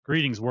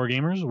Greetings,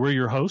 Wargamers. We're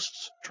your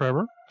hosts,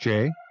 Trevor,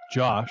 Jay,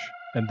 Josh,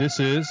 and this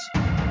is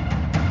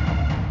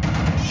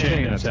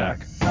Chain Attack.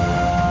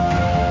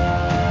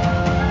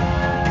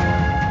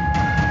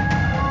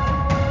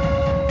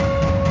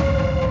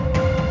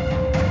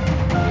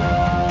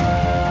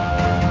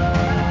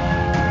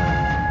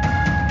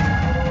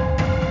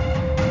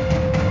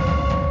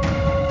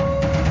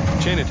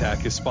 Chain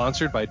Attack is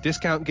sponsored by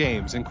Discount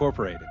Games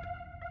Incorporated.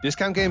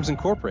 Discount Games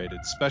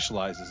Incorporated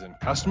specializes in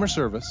customer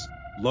service,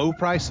 low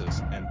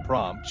prices, and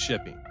prompt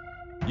shipping.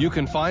 You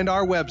can find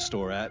our web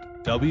store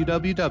at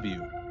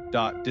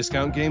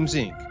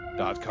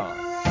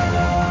www.discountgamesinc.com.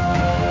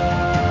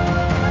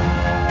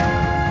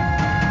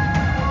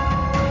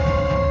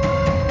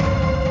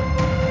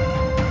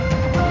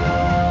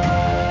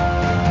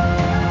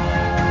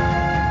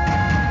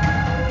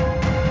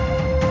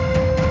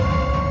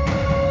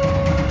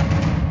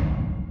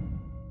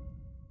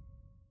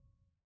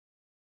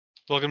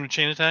 Welcome to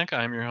Chain Attack.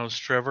 I'm your host,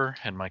 Trevor,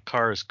 and my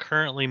car is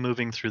currently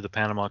moving through the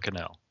Panama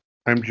Canal.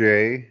 I'm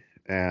Jay,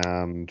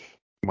 and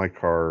my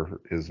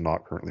car is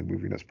not currently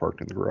moving. It's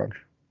parked in the garage.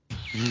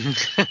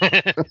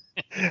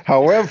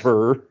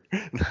 However,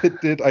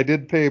 I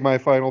did pay my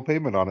final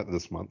payment on it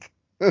this month.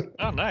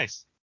 Oh,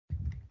 nice.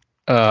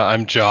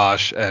 I'm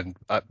Josh, and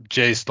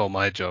Jay stole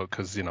my joke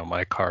because,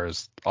 my car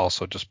is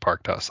also just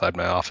parked outside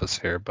my office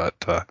here.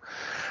 But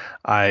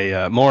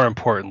more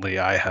importantly,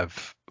 I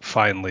have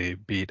finally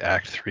beat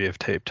Act 3 of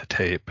Tape to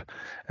Tape,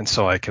 and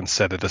so I can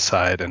set it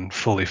aside and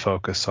fully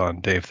focus on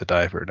Dave the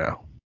Diver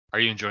now. Are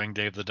you enjoying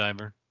Dave the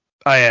Diver?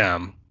 I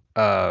am.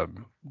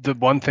 The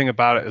one thing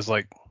about it is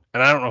and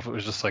I don't know if it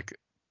was just like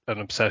an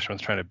obsession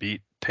with trying to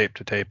beat Tape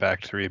to Tape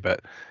Act 3,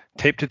 but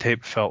Tape to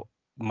Tape felt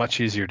much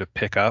easier to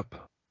pick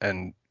up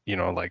and,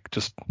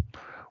 just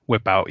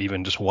whip out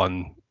even just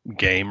one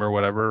game or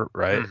whatever,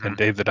 right? Mm-hmm. And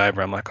Dave the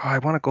Diver, I'm like, I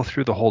want to go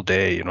through the whole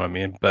day, you know what I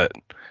mean? But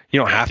you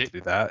don't have to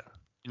do that.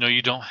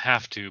 You don't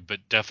have to, but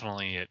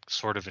definitely it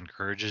sort of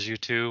encourages you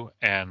to,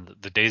 and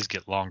the days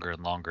get longer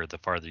and longer the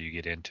farther you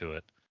get into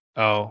it.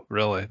 Oh,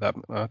 really?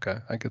 Okay,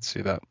 I could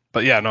see that.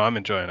 But yeah, no, I'm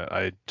enjoying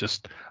it.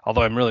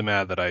 Although I'm really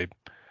mad that I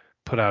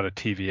put out a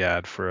TV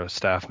ad for a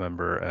staff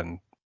member and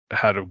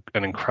had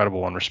an incredible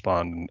one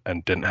respond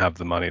and didn't have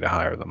the money to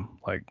hire them.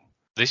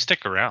 They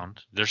stick around.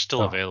 They're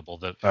still available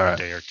in a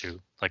day or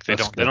two.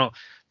 The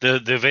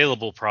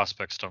available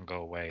prospects don't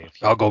go away.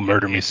 I'll go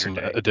murder me some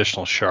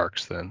additional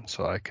sharks then,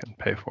 so I can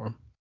pay for them.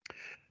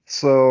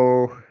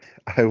 So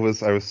I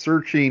was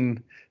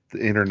searching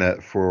the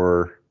internet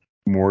for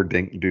more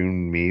Dink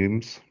Dune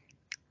memes,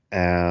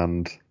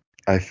 and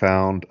I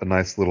found a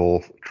nice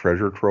little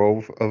treasure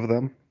trove of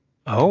them.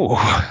 Oh.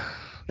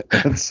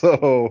 And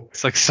so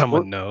it's like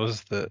someone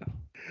knows that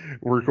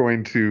we're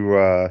going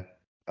to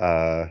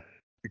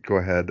go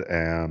ahead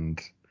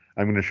and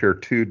I'm going to share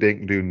two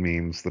Dink Dune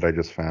memes that I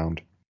just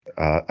found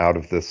out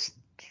of this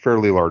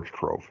fairly large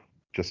trove,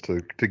 just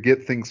to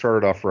get things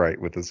started off right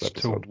with this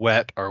episode. To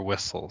wet our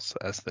whistles,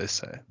 as they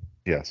say.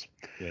 Yes.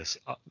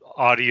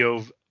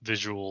 Audio,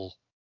 visual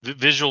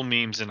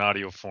memes in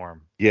audio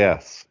form.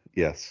 Yes.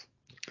 A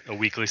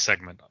weekly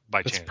segment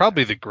by Chain Attack. It's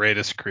probably the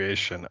greatest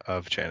creation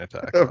of Chain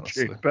Attack,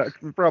 honestly. Chain Attack,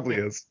 it probably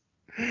is.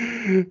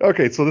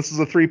 Okay, so this is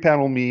a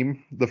 3-panel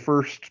meme. The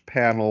first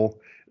panel,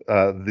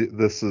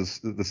 this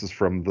is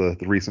from the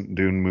recent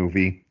Dune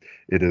movie.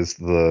 It is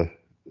the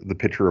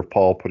picture of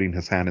Paul putting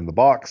his hand in the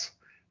box.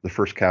 The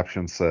first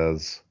caption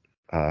says,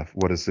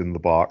 "What is in the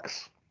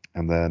box?"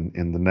 And then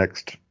in the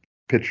next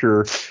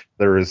picture,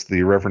 there is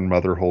the Reverend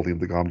Mother holding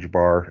the Gamja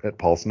bar at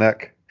Paul's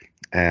neck,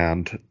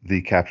 and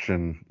the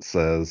caption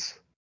says,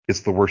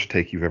 "It's the worst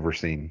take you've ever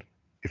seen.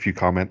 If you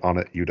comment on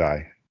it, you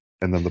die."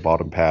 And then the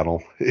bottom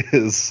panel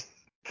is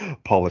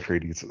Paul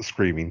Atreides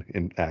screaming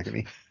in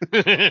agony.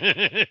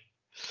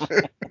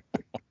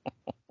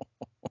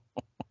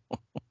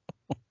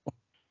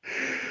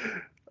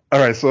 All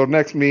right, so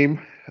next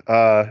meme.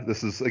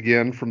 This is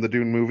again from the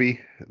Dune movie.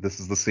 This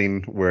is the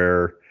scene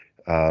where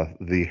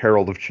the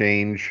Herald of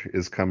Change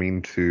is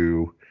coming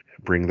to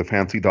bring the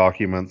fancy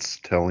documents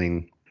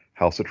telling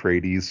House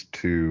Atreides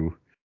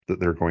that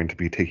they're going to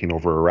be taking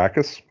over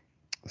Arrakis.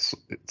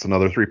 It's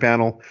another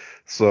 3-panel.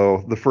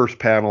 So the first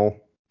panel,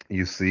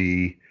 you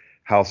see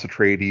House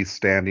Atreides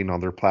standing on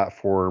their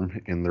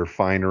platform in their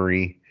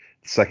finery.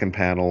 Second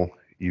panel,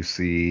 you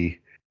see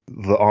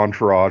the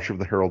entourage of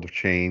the Herald of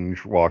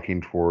Change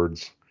walking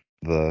towards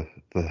the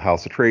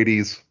House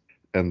Atreides.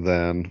 And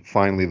then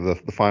finally, the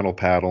final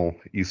panel,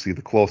 you see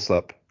the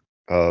close-up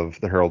of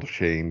the Herald of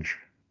Change,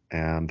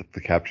 and the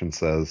caption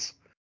says,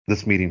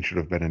 "This meeting should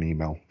have been an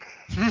email."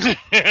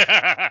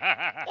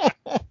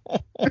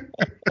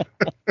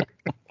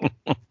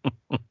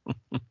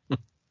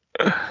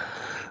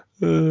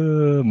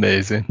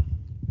 Amazing.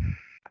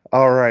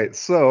 All right,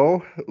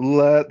 so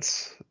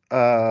let's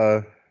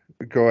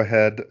go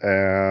ahead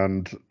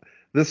and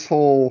this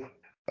whole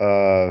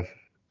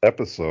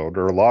episode,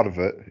 or a lot of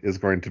it, is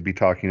going to be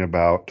talking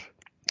about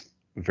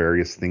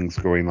various things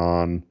going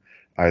on,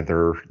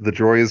 either the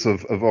joys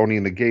of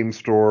owning a game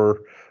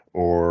store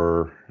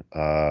or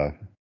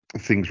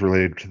things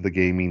related to the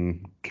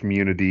gaming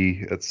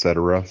community,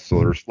 etc. So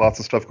there's lots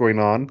of stuff going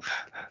on.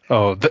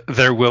 Oh,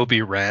 there will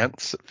be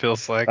rants. It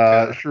feels like.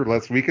 Sure,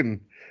 we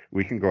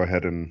can go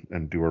ahead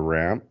and do a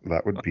rant.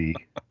 That would be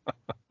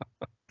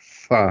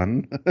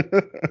fun.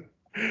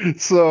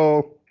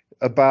 So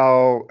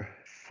about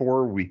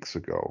 4 weeks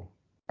ago,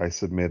 I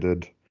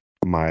submitted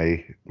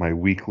my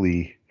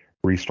weekly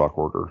restock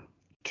order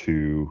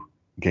to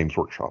Games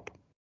Workshop,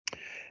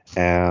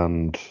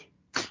 and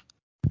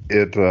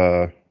it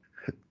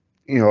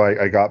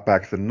I got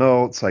back the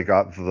notes. I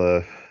got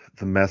the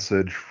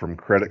message from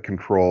credit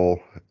control,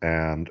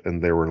 and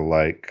they were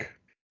like,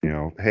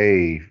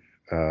 hey,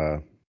 uh,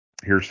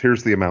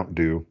 here's the amount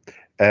due,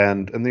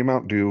 and the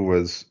amount due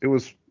was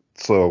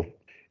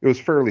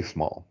fairly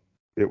small.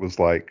 It was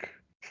like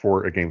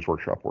for a Games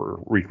Workshop order,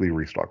 weekly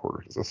restock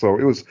order. So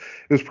it was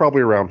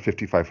probably around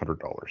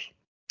 $5,500.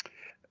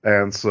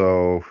 And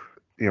so,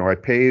 I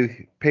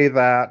pay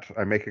that.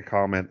 I make a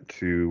comment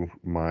to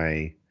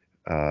my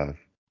uh,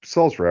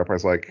 sales rep. I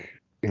was like,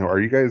 are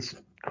you guys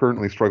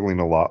currently struggling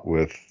a lot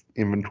with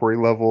inventory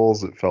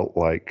levels? It felt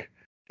like,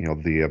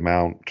 the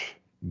amount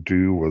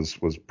due was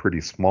pretty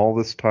small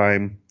this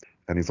time.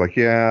 And he's like,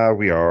 yeah,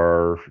 we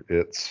are.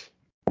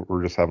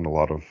 We're just having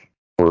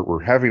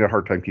we're having a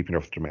hard time keeping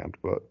up with demand.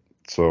 But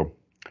so,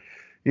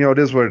 it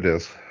is what it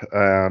is.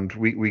 And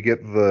we get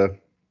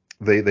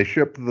they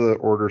ship the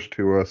orders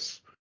to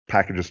us,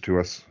 packages to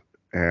us,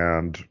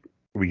 and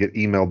we get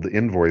emailed the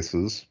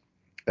invoices,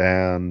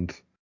 and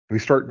we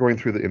start going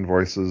through the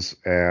invoices,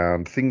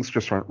 and things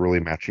just aren't really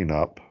matching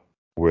up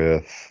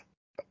with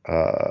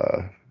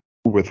uh,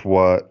 with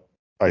what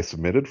I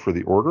submitted for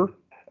the order.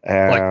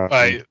 Like And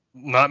by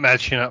not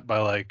matching up by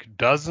like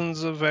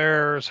dozens of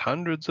errors,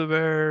 hundreds of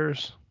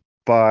errors.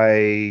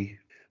 by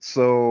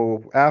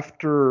so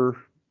after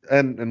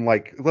and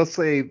like let's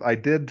say I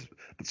did,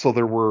 so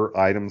there were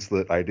items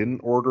that I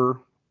didn't order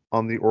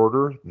on the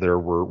order. There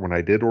were, when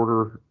I did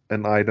order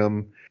an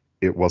item,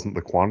 it wasn't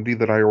the quantity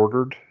that I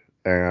ordered,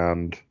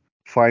 and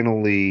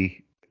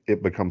finally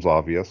it becomes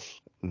obvious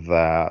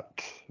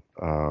that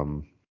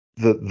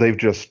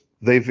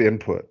they've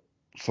input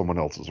someone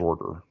else's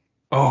order,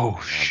 Oh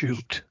and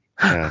shoot.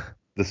 and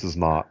this is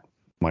not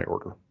my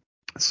order.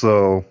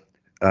 So,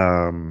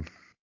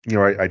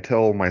 I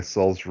tell my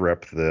sales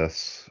rep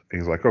this,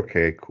 and he's like,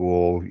 okay,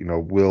 cool.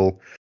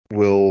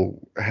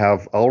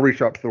 I'll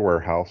reach out to the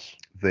warehouse.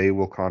 They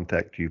will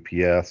contact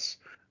UPS.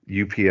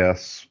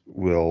 UPS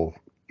will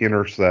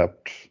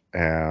intercept,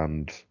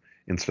 and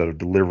instead of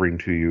delivering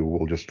to you,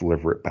 we'll just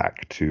deliver it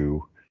back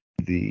to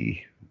the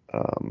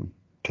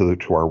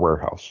to our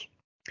warehouse.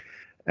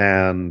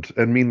 And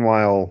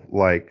meanwhile,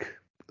 like,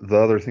 the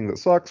other thing that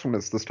sucks when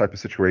it's this type of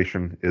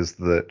situation is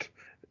that,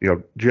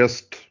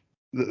 just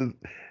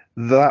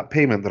that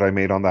payment that I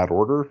made on that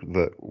order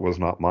that was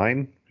not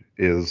mine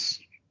is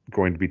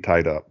going to be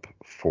tied up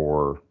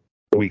for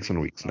weeks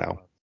and weeks now.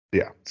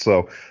 Yeah.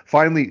 So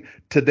finally,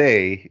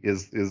 today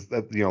is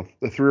that,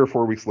 the 3 or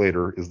 4 weeks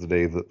later is the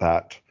day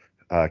that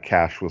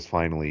cash was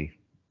finally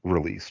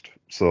released.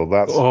 So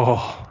that's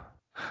Oh,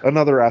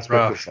 another aspect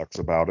that rough. sucks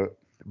about it.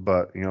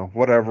 But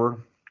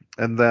whatever.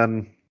 And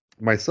then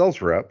my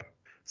sales rep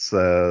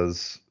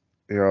says,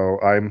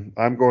 I'm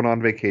going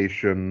on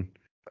vacation.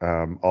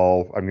 I'm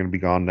going to be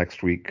gone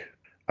next week.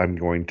 I'm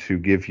going to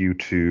give you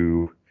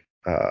to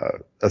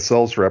a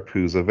sales rep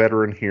who's a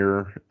veteran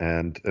here,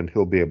 and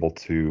he'll be able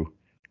to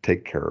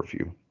take care of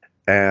you.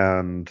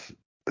 And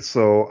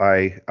so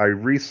I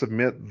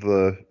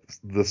resubmit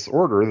this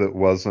order that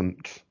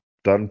wasn't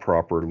done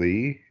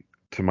properly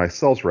to my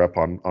sales rep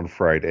on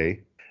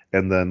Friday.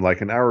 And then,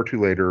 like, an hour or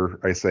two later,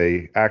 I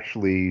say,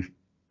 actually,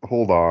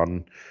 hold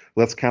on,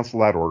 let's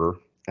cancel that order.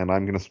 And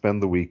I'm going to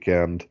spend the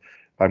weekend.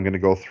 I'm going to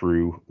go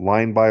through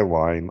line by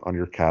line on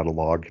your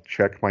catalog,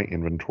 check my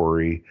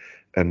inventory,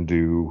 and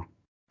do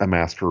a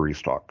master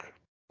restock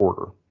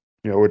order.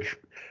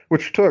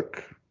 Which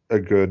took a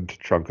good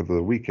chunk of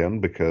the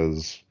weekend,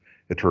 because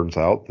it turns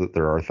out that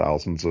there are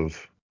thousands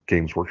of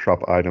Games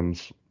Workshop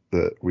items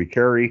that we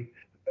carry.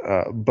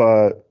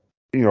 But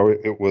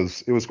it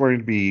was going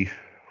to be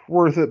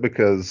worth it,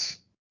 because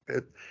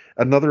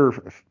another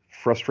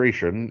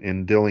frustration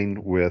in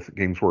dealing with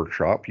Games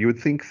Workshop, you would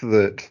think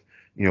that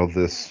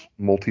this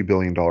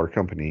multi-billion-dollar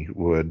company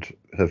would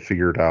have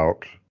figured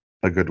out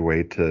a good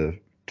way to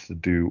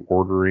do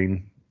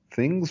ordering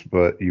things,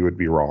 but you would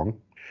be wrong.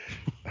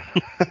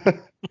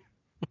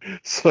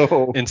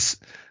 So, In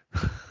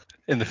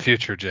in the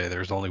future, Jay,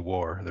 there's only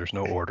war. There's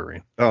no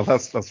ordering. oh,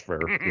 that's fair.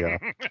 Yeah.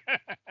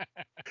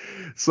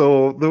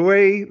 So the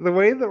way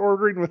that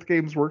ordering with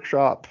Games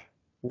Workshop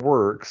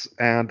works,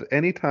 and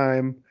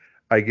anytime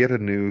I get a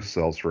new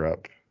sales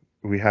rep,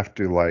 we have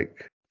to,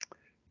 like,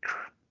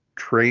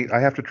 train. I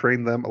have to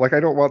train them. Like, I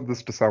don't want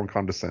this to sound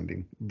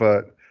condescending,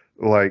 but,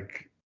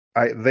 like,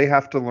 they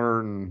have to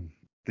learn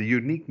the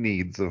unique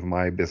needs of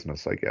my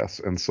business, I guess.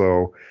 And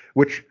so,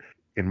 which,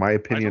 in my I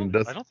opinion, don't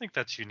does I don't think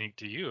that's unique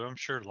to you. I'm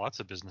sure lots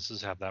of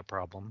businesses have that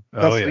problem.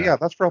 Oh yeah, yeah.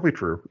 that's probably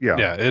true. Yeah.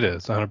 Yeah, it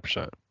is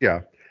 100%.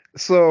 Yeah.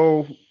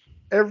 So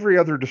every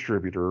other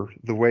distributor,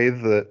 the way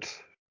that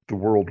the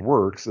world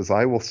works is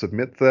I will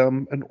submit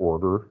them an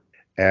order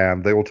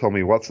and they will tell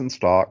me what's in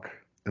stock,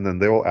 and then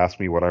they will ask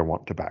me what I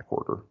want to back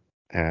order.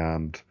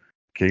 And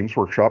Games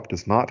Workshop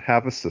does not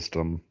have a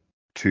system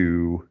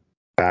to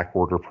back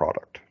order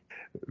product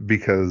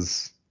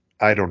because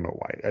I don't know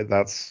why.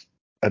 That's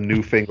a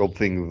newfangled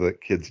thing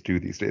that kids do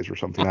these days or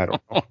something. I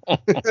don't know.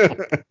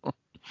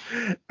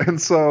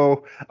 And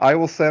so I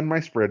will send my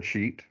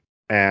spreadsheet,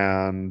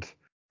 and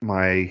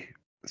my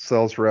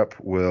sales rep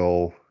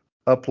will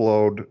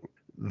upload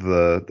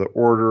the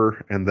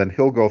order, and then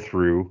he'll go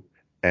through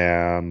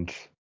and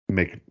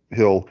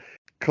he'll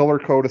color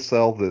code a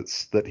cell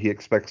that he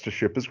expects to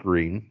ship as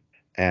green,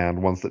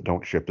 and ones that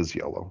don't ship as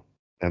yellow.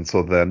 And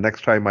so then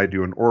next time I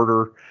do an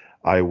order,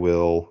 I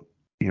will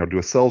do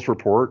a sales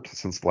report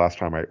since the last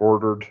time I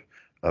ordered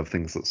of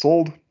things that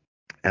sold,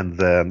 and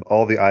then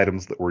all the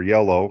items that were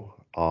yellow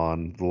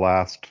on the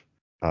last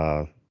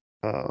uh,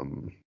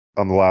 on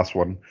the last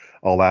one,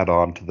 I'll add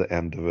on to the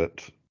end of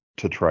it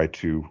to try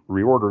to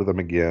reorder them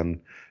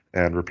again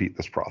and repeat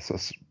this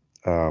process.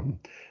 The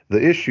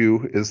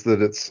issue is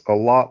that it's a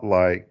lot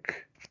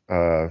like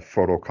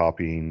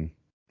photocopying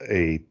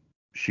a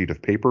sheet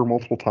of paper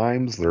multiple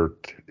times.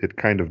 It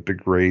kind of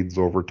degrades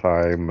over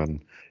time,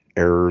 and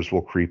errors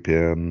will creep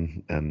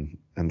in, and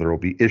there will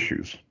be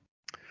issues.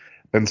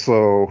 And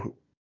so,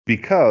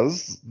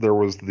 because there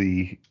was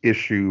the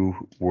issue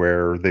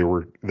where they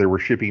were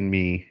shipping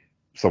me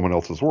someone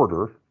else's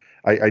order,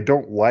 I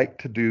don't like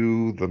to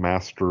do the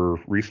master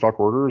restock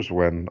orders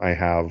when I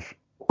have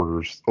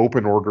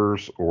open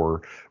orders,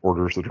 or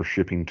orders that are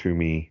shipping to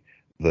me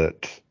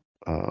that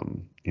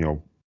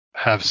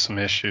have some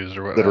issues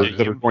or what that have are you.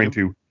 that are going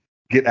to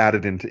get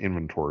added into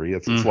inventory.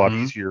 It's a lot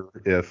easier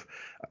if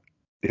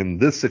in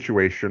this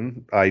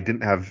situation I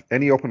didn't have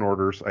any open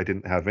orders, I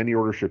didn't have any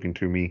order shipping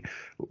to me.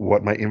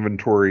 What my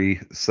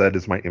inventory said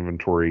is my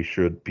inventory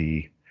should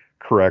be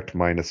correct,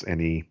 minus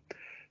any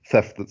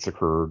theft that's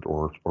occurred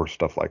or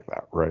stuff like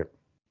that, right?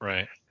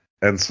 Right.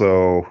 And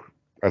so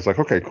I was like,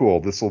 okay, cool.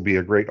 This will be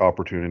a great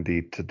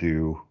opportunity to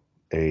do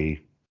a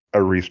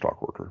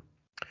restock order.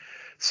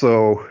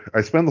 So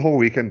I spend the whole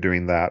weekend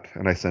doing that,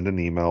 and I send an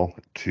email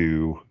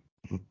to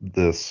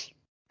this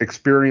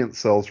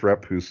experienced sales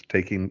rep who's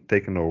taken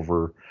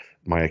over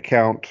my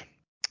account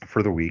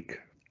for the week,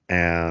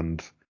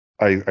 and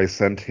I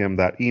sent him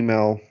that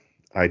email.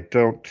 I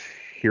don't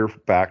hear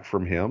back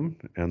from him,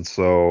 and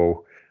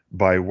so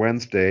by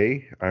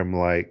Wednesday, I'm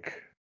like,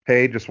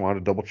 hey, just wanted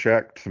to double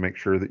check to make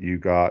sure that you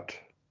got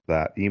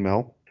that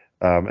email.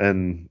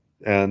 And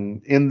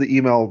in the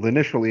email, the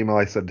initial email,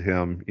 I said to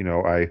him,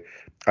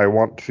 I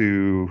want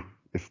to,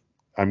 if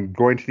I'm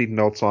going to need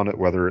notes on it,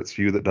 whether it's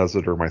you that does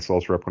it or my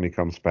sales rep when he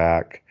comes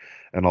back.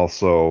 And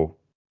also,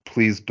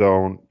 please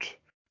don't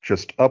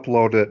just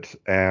upload it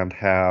and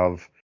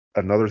have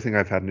another thing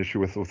I've had an issue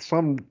with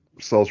some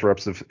sales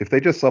reps. If they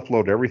just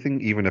upload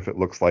everything, even if it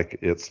looks like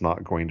it's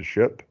not going to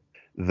ship,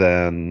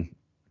 then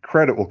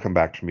credit will come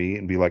back to me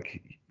and be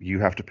like, you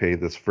have to pay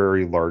this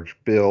very large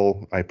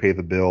bill. I pay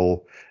the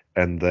bill,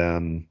 and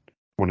then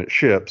when it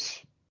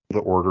ships,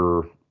 the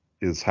order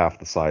is half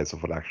the size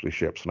of what actually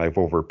ships, and I've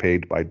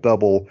overpaid by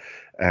double.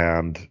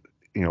 And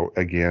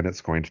again,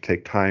 it's going to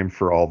take time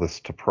for all this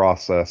to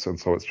process, and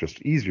so it's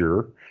just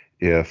easier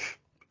if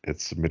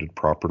it's submitted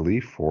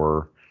properly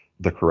for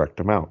the correct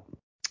amount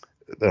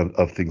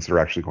of things that are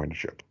actually going to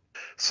ship.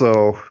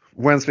 So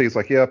Wednesday is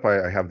like, yep,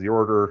 I have the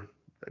order.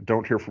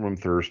 Don't hear from him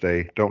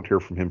Thursday. Don't hear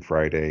from him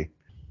Friday,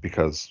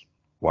 because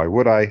why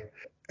would I?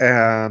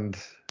 And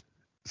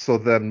so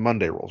then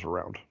Monday rolls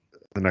around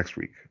the next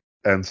week.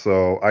 And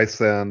so I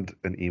send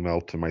an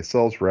email to my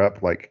sales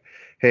rep like,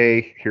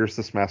 hey, here's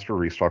this master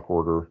restock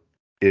order.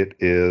 It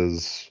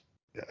is,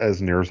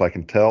 as near as I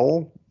can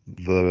tell,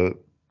 the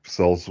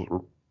sales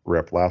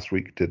rep last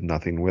week did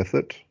nothing with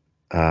it.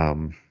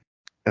 And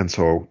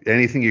so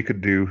anything you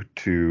could do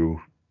to,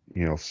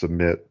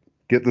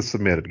 get this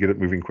submitted, get it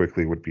moving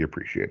quickly would be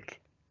appreciated.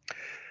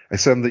 I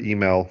send the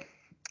email.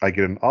 I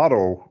get an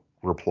auto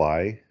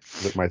reply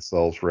that my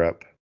sales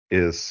rep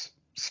is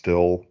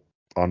still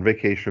on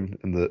vacation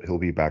and that he'll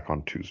be back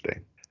on Tuesday.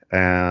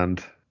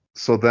 And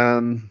so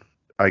then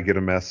I get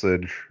a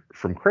message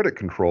from credit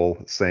control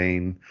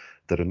saying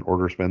that an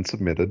order's been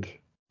submitted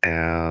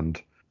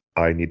and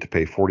I need to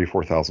pay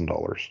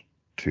 $44,000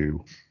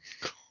 to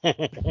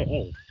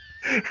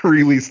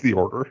release the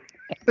order.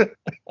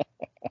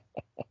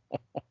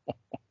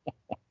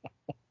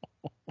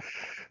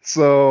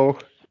 So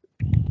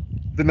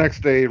the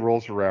next day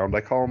rolls around.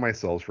 I call my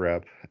sales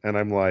rep and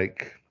I'm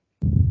like,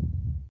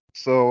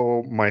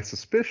 so my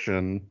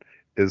suspicion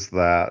is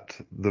that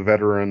the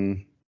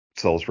veteran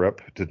sales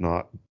rep did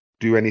not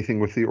do anything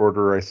with the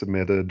order I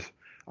submitted.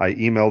 I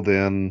emailed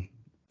in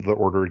the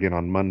order again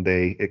on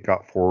Monday. It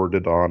got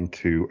forwarded on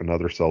to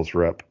another sales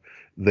rep.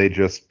 They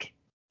just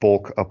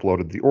bulk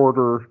uploaded the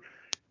order,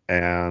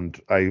 and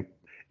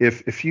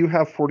if you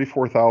have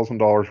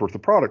 $44,000 worth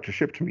of product to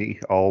ship to me,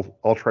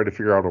 I'll try to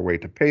figure out a way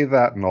to pay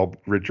that, and I'll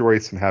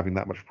rejoice in having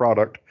that much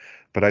product.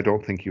 But I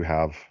don't think you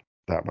have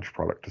that much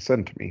product to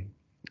send to me.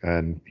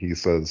 And he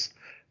says,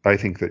 I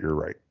think that you're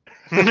right.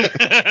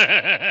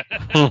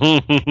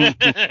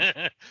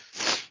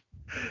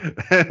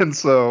 And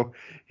so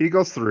he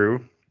goes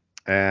through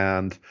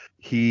and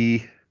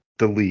he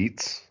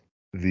deletes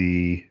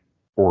the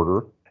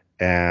order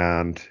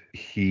and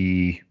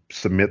he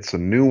submits a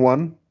new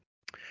one.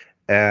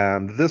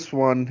 And this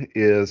one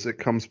is, it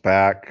comes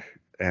back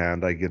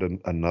and I get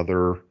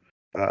another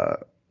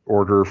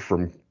order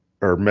from,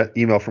 or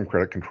email from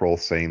credit control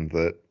saying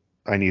that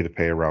I need to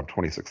pay around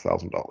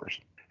 $26,000.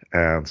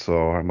 And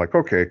so I'm like,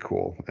 okay,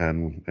 cool.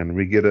 And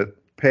we get it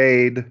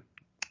paid.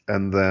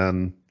 And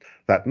then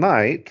that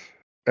night,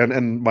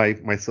 and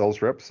my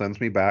sales rep sends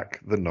me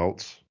back the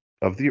notes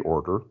of the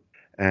order.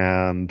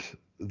 And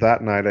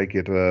that night I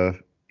get a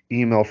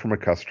email from a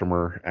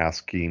customer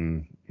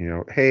asking,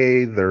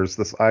 hey, there's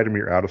this item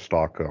you're out of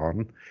stock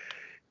on.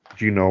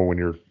 Do you know when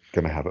you're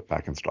going to have it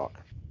back in stock?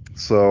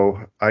 So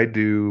I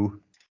do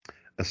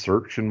a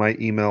search in my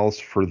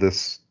emails for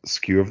this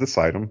SKU of this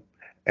item,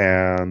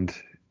 and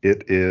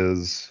it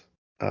is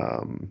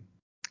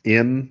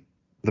in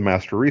the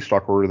master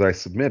restock order that I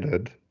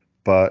submitted,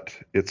 but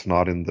it's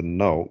not in the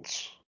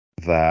notes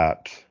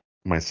that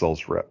my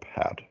sales rep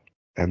had.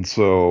 And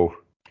so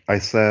I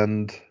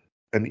send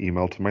an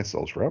email to my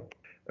sales rep,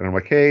 and I'm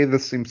like, hey,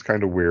 this seems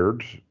kind of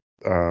weird.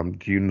 Do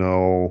you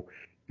know,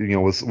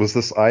 was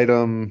this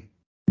item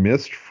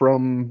missed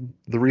from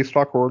the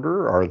restock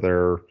order? Are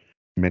there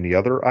many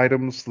other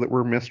items that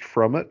were missed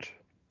from it?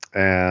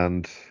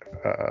 And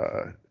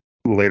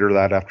later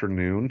that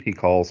afternoon, he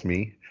calls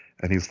me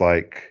and he's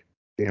like,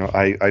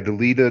 I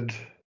deleted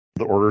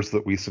the orders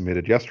that we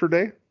submitted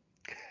yesterday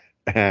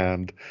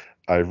and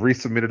I've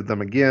resubmitted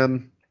them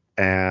again.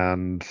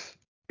 And,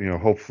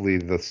 hopefully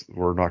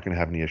we're not going to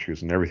have any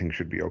issues and everything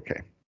should be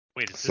okay.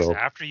 Wait, is this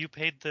after you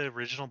paid the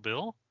original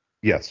bill?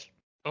 Yes.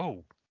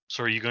 Oh,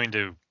 so is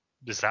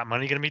that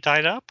money going to be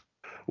tied up?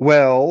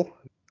 Well,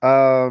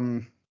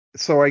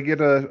 so I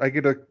get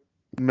a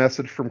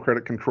message from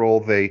credit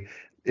control.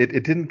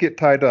 It didn't get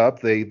tied up.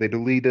 They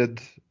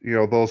deleted,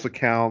 those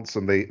accounts,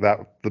 and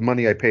the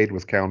money I paid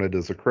was counted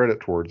as a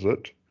credit towards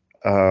it.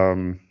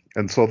 And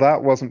so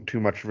that wasn't too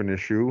much of an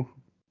issue.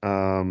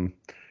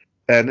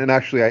 And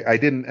actually I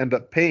didn't end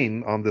up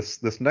paying on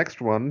this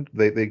next one.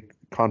 They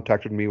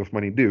contacted me with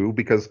money due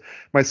because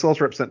my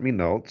sales rep sent me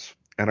notes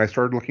and I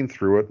started looking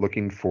through it,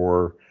 looking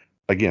for,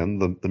 again,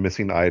 the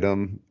missing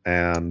item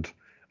and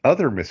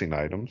other missing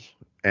items.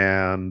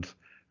 And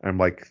I'm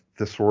like,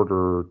 this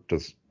order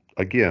does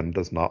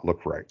not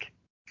look right.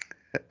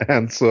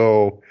 And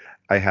so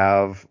I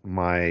have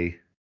my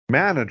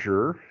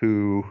manager,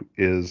 who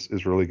is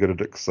really good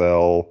at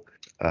Excel.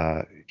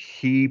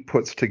 He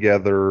puts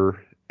together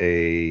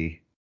a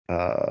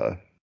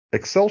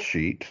Excel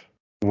sheet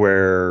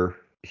where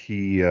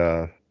he's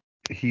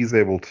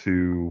able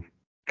to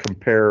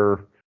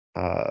compare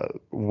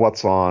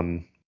what's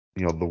on,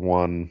 the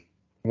one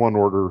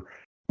order,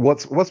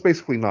 what's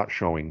basically not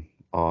showing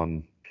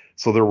on.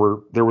 So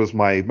there was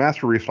my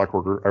master restock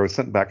order. I was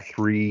sent back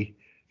 3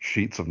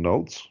 sheets of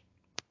notes,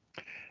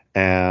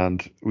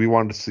 and we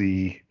wanted to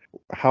see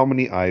how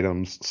many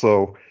items.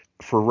 So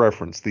for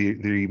reference,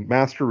 the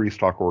master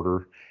restock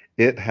order,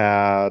 it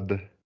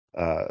had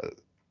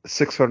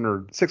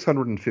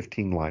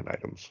 615 line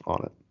items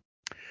on it.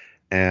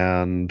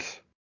 And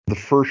the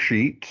first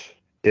sheet,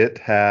 it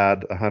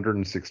had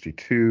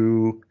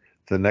 162.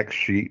 The next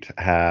sheet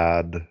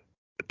had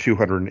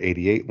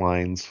 288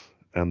 lines,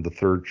 and the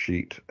third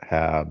sheet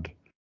had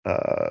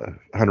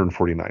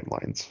 149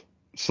 lines.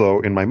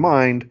 So in my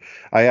mind,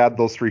 I add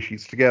those 3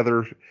 sheets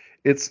together.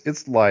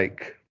 It's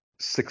like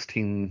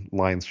 16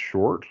 lines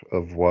short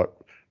of what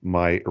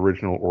my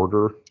original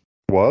order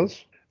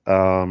was.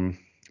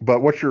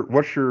 But what's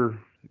your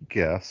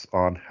guess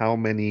on how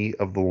many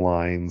of the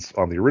lines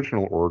on the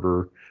original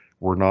order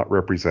were not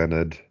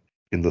represented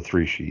in the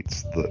 3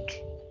 sheets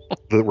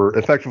that were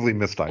effectively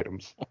missed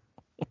items?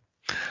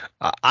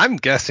 I'm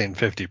guessing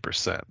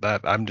 50%.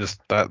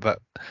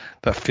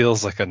 That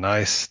feels like a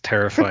nice,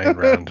 terrifying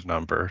round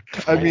number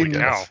for I me mean, to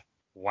Cow. guess.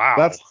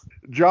 Wow.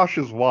 Josh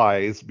is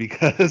wise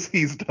because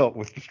he's dealt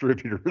with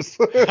distributors.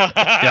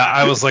 Yeah,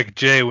 I was like,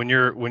 Jay, when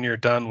you're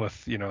done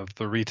with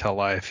the retail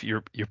life,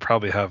 you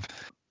probably have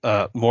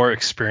more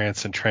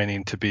experience and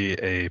training to be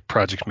a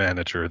project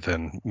manager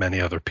than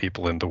many other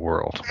people in the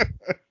world.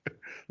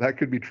 That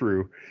could be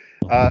true.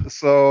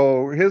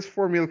 So his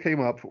formula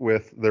came up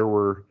with, there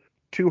were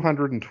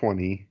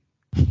 220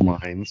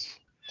 lines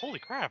Holy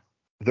crap.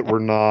 that were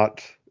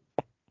not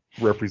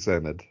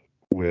represented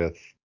with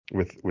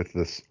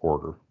this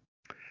order.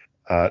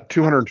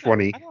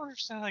 220. I don't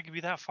understand how I could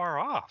be that far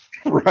off.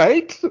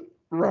 Right?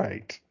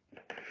 Right.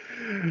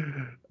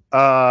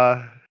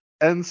 Uh,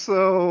 and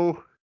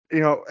so,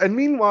 and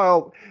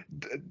meanwhile,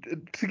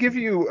 to give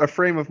you a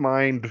frame of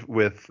mind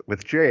with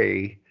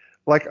Jay,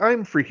 like,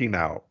 I'm freaking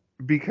out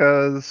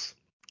because,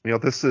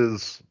 this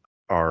is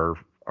our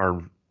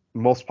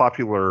most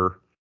popular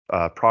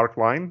product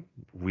line.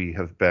 We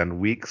have been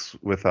weeks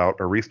without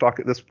a restock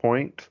at this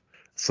point.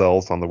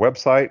 Sales on the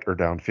website are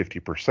down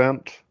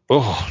 50%.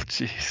 Oh,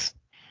 jeez.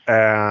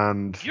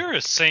 And You're a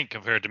saint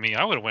compared to me.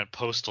 I would have went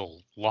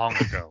postal long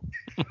ago.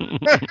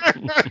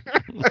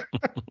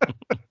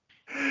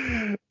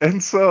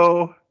 and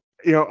so,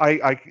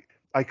 I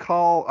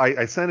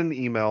send an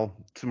email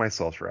to my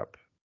sales rep,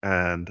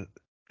 and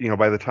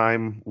by the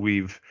time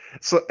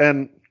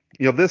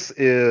this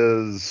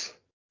is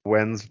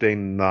Wednesday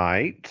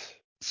night,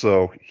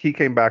 so he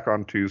came back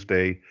on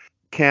Tuesday,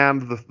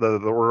 canned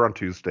the order on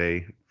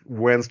Tuesday.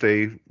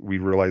 Wednesday, we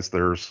realized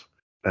there's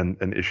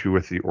an issue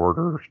with the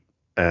order,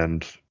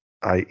 and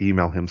I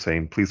email him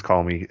saying, please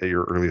call me at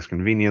your earliest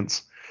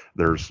convenience.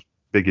 There's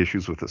big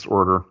issues with this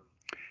order.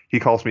 He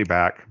calls me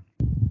back,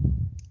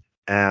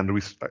 and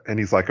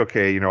he's like,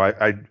 okay,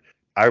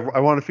 I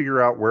want to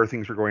figure out where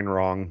things are going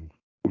wrong.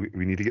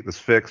 We need to get this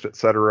fixed,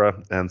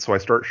 etc. And so I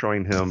start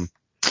showing him,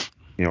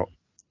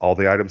 all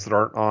the items that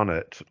aren't on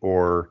it,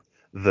 or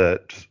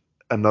that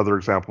another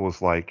example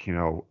was like,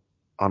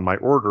 on my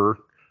order,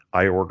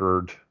 I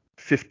ordered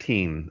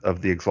 15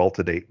 of the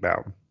Exalted 8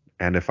 bound.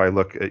 And if I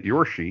look at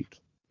your sheet,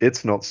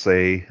 its notes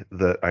say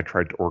that I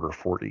tried to order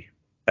 40.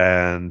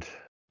 And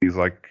he's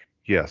like,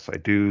 yes, I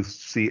do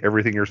see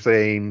everything you're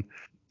saying.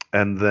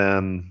 And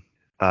then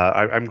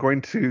I'm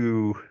going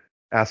to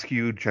ask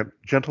you,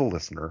 gentle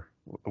listener,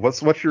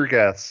 what's your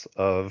guess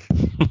of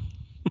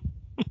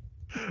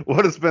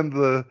what has been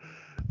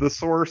the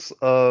source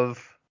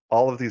of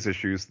all of these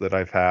issues that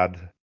I've had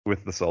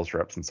with the sales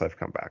rep since I've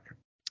come back?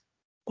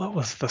 What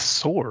was the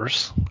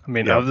source? I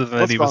mean, Yeah, other than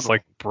that he was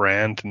like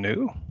brand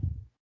new.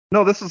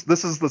 No, this is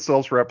the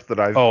sales rep that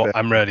I've been.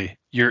 I'm ready.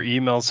 Your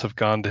emails have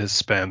gone to his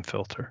spam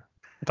filter.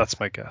 That's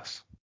my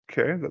guess.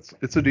 Okay,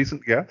 it's a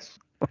decent guess.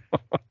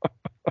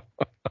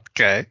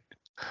 Okay.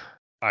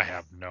 I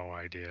have no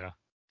idea.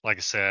 Like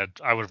I said,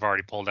 I would have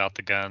already pulled out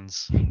the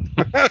guns.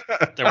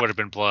 There would have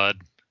been blood.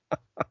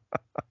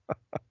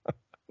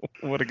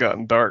 Would have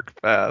gotten dark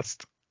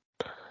fast.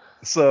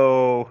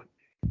 So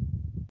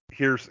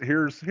here's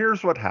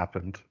what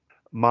happened.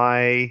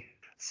 My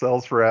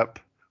sales rep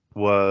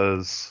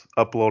was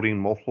uploading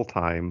multiple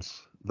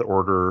times the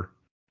order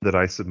that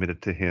I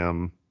submitted to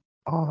him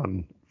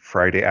on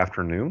Friday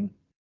afternoon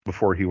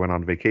before he went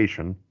on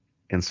vacation,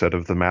 instead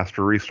of the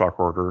master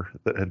restock order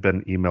that had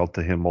been emailed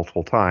to him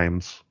multiple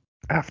times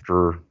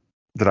after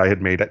that I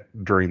had made it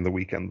during the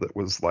weekend. That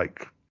was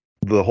like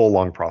the whole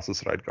long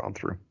process that I'd gone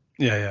through.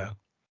 Yeah.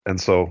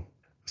 And so,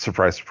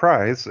 surprise,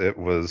 surprise, it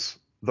was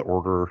the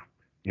order,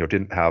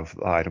 didn't have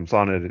the items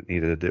on it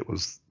it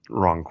was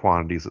wrong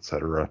quantities,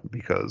 etc.,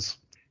 because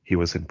he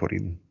was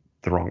inputting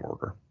the wrong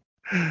order.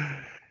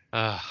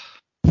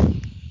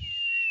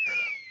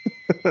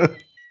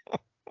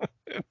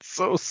 It's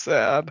so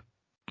sad.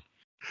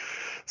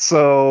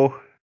 So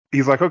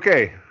he's like,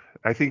 okay,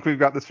 I think we've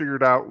got this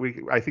figured out.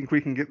 I think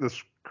we can get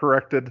this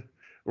corrected.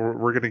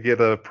 We're going to get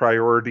a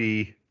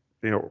priority,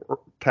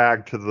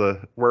 tag to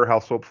the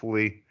warehouse,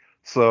 hopefully.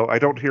 So I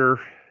don't hear.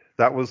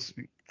 That was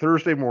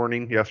Thursday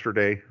morning.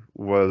 Yesterday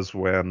was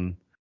when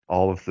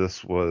all of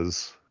this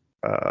was.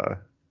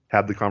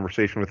 Had the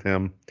conversation with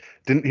him.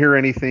 Didn't hear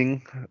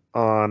anything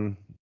on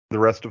the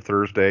rest of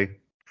Thursday.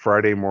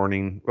 Friday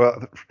morning.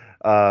 Well,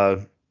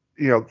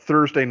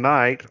 Thursday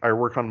night, I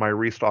work on my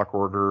restock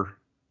order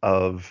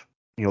of,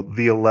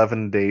 the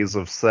 11 days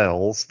of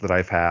sales that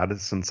I've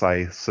had since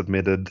I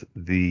submitted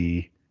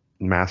the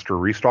master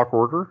restock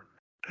order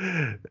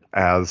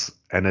as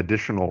an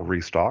additional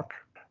restock.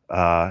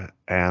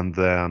 And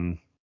then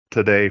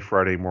today,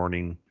 Friday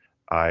morning,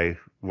 I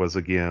was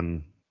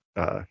again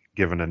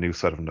given a new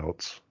set of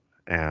notes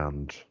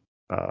and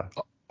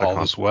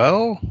all is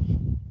well.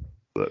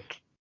 That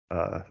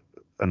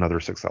another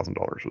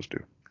 $6,000 was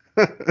due.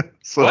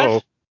 So,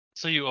 what?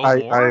 So you owe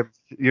more?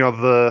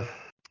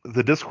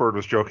 The Discord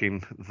was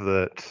joking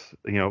that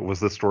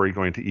was this story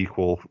going to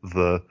equal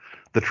the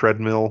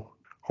treadmill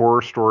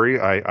horror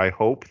story? I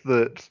hope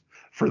that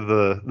for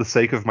the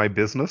sake of my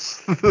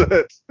business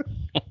that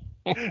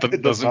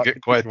it doesn't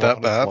get quite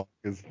that bad.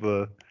 As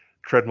the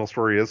treadmill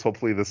story is.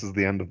 Hopefully this is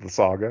the end of the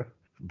saga.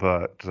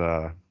 But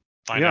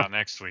find out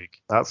next week.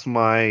 That's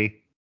my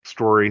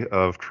story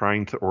of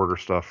trying to order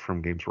stuff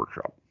from Games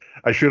Workshop.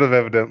 I should have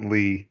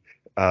evidently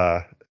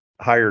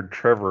hired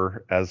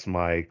Trevor as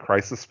my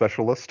crisis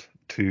specialist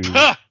to.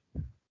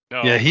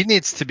 No. Yeah, he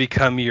needs to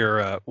become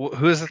your.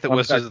 Who is it that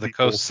Wizards of the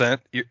Coast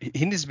sent?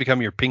 He needs to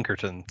become your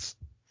Pinkertons.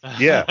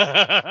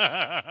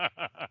 Yeah.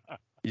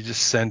 You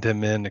just send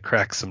him in to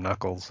crack some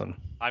knuckles, and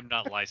I'm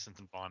not licensed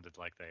and bonded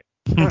like they.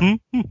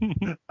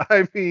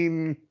 I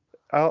mean,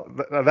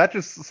 that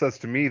just says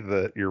to me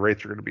that your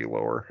rates are going to be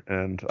lower,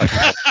 and I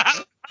can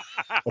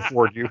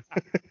afford you.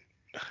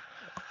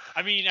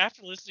 I mean,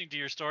 after listening to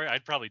your story,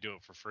 I'd probably do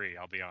it for free.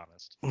 I'll be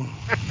honest.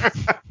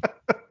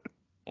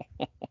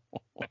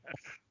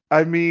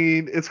 I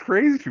mean, it's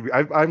crazy to me.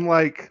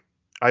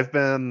 I've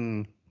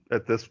been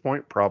at this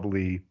point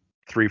probably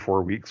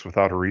 3-4 weeks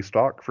without a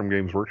restock from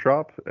Games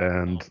Workshop,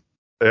 and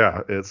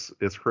yeah, it's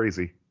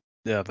crazy.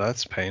 Yeah,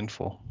 that's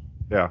painful.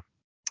 Yeah.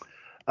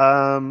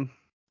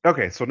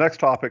 Okay, so next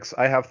topics.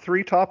 I have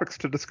 3 topics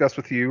to discuss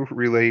with you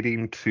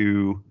relating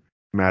to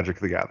Magic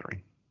the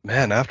Gathering.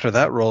 Man, after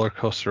that roller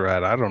coaster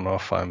ride, I don't know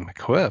if I'm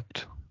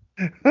equipped.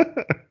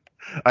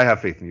 I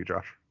have faith in you,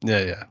 Josh.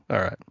 Yeah. All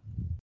right.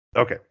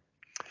 Okay.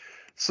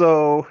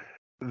 So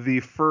the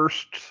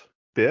first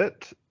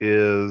bit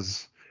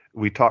is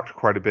we talked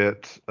quite a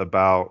bit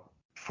about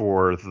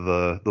for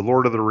the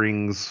Lord of the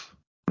Rings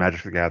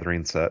Magic the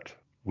Gathering set,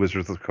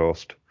 Wizards of the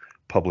Coast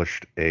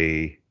published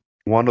a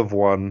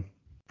 1-of-1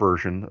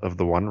 version of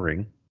the One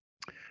Ring.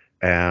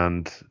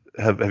 And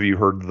have you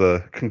heard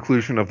the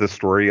conclusion of this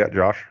story yet,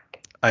 Josh?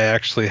 I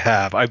actually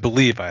have. I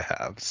believe I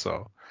have.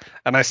 So,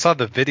 and I saw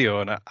the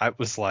video and I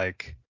was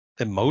like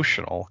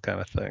emotional kind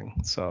of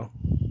thing. So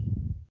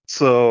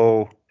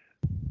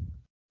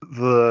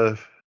the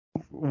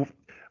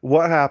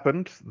what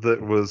happened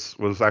that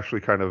was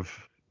actually kind of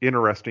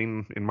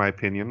interesting in my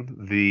opinion.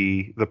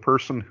 The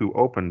person who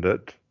opened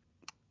it,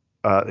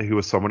 he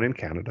was someone in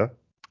Canada,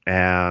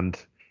 and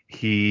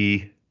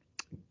he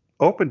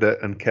opened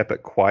it and kept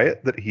it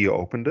quiet that he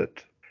opened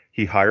it.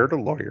 He hired a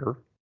lawyer,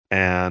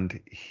 and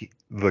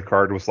the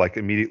card was like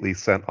immediately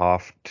sent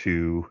off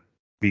to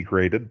be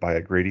graded by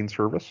a grading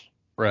service.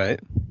 right.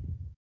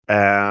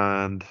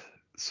 And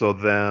so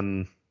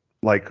then,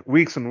 like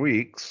weeks and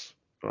weeks,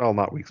 well,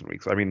 not weeks and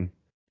weeks. I mean,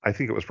 I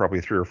think it was probably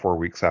 3 or 4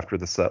 weeks after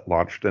the set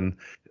launched, and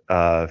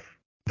uh,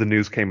 the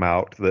news came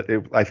out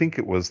that I think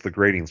it was the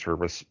grading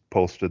service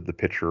posted the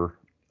picture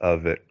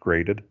of it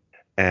graded,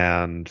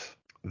 and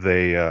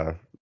they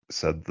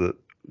said that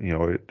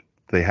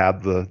they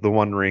had the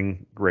One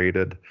Ring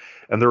graded,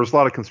 and there was a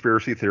lot of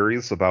conspiracy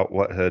theories about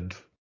what had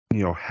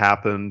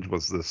happened.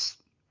 Was this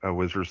a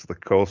Wizards of the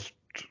Coast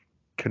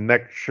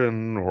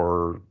connection,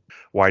 or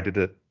why did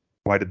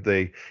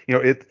they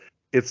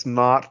it's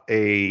not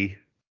a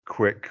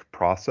quick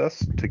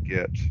process to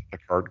get a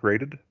card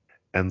graded,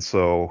 and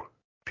so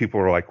people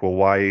are like, well,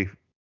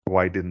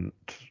 why didn't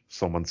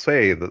someone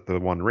say that the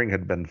One Ring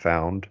had been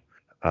found,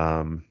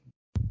 um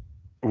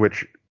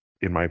which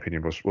in my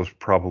opinion was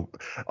probably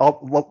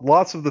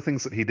lots of the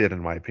things that he did in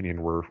my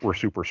opinion were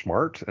super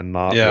smart and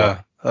not what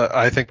Yeah.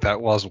 I think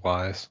that was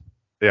wise.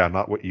 yeah,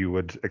 not what you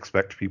would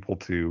expect people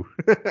to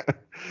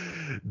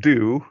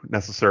do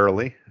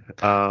necessarily.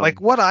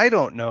 Like what I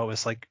don't know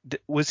is like,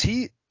 was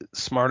he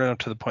smart enough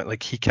to the point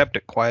like he kept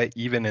it quiet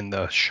even in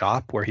the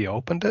shop where he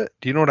opened it?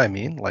 Do you know what I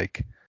mean?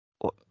 Like,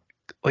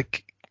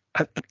 like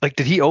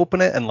did he open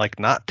it and like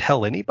not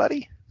tell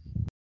anybody?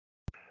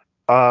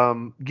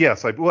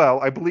 Yes, I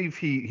believe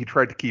he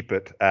tried to keep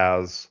it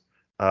as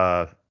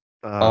uh,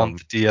 On um,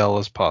 the DL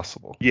as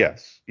possible.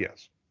 yes.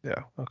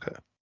 Yeah. Okay.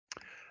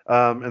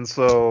 And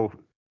so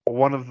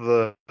one of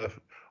the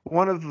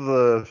one of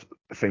the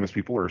famous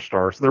people or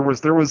stars, there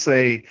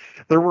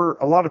were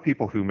a lot of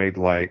people who made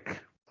like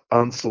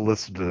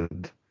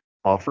unsolicited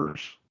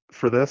offers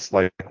for this.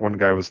 Like one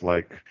guy was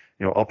like,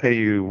 I'll pay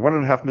you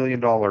 $1.5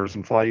 million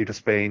and fly you to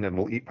Spain and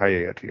we'll eat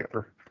paella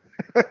together.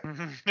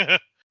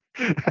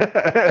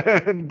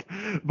 and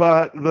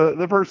but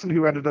the person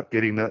who ended up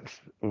getting it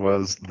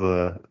was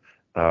the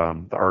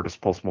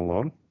artist Post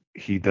Malone.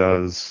 He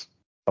does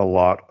a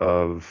lot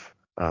of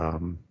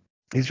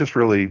he's just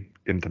really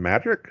into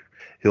magic.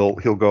 He'll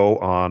go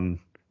on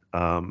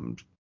um,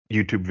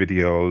 YouTube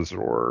videos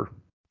or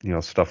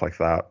stuff like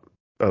that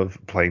of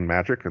playing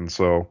magic, and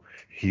so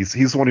he's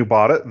the one who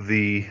bought it.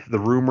 The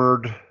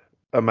rumored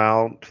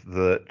amount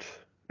that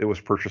it was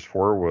purchased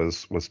for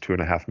was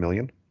 2.5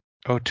 million.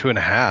 Oh,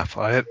 2.5.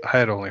 I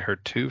had only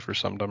heard 2 for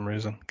some dumb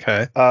reason.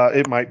 Okay.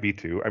 It might be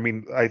too. I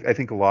mean, I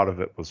think a lot of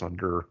it was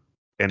under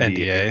NDA.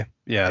 NDA.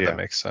 Yeah, that Yeah.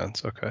 makes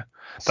sense. Okay.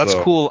 That's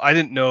So, cool. I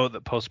didn't know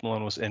that Post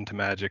Malone was into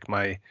magic.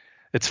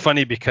 It's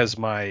funny because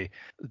my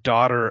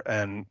daughter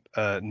and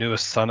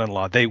newest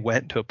son-in-law, they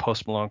went to a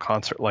Post Malone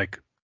concert like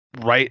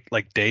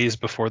days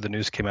before the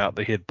news came out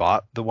that he had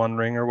bought the One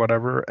Ring or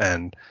whatever,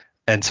 and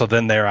so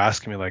then they're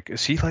asking me like,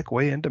 is he like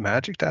way into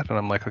magic, Dad? And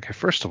I'm like, okay,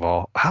 first of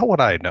all, how would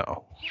I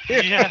know?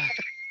 Yeah.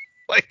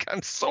 Like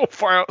I'm so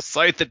far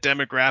outside the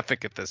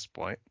demographic at this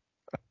point.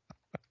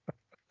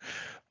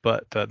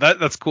 But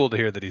that's cool to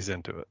hear that he's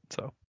into it.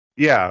 So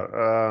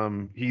yeah,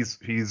 he's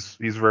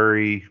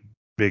very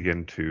big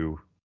into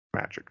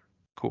magic.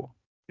 cool.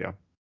 Yeah.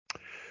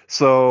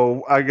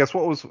 So, I guess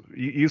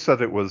you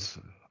said it was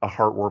a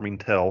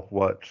heartwarming tale.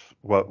 What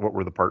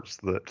were the parts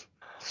that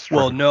struck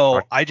Well, a chord?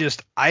 no,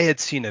 I had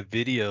seen a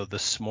video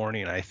this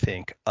morning, I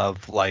think,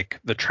 of like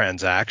the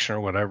transaction or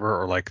whatever,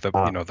 or like the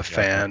Yeah.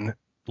 fan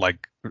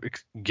like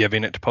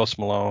giving it to Post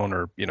Malone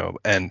or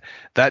and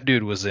that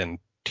dude was in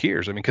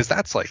tears. I mean, because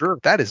Sure.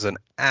 that is an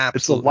It's a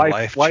absolutely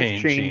life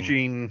changing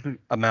changing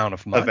amount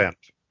of money. event.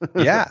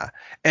 Yeah.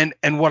 And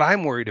what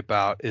I'm worried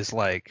about is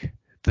like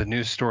the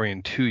news story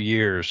in 2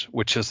 years,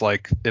 which is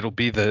like it'll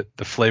be the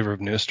flavor of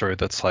news story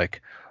that's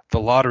like the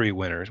lottery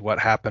winners, what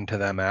happened to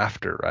them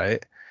after,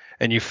 right?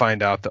 And you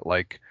find out that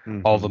like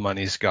all the hmm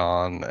money's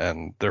gone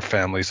and their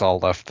families all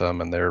left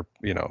them and they're,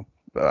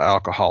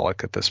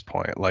 alcoholic at this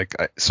point.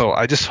 So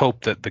I just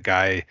hope that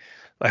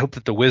I hope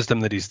that the wisdom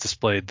that he's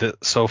displayed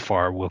so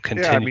far will Yeah, I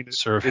continue mean, to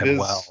serve it him is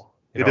well.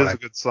 It is a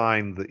good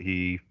sign that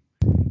he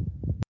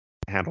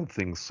handled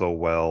things so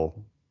well.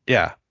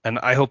 Yeah, and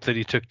I hope that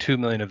he took 2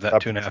 million of that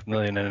Up- 2.5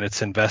 million and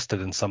it's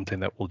invested in something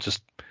that will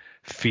just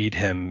feed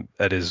him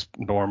at his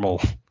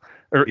normal,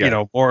 or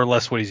Yeah. more or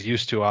less what he's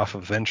used to off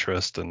of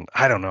interest. And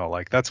I don't know,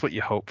 like that's what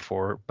you hope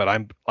for. But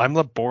I'm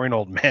the boring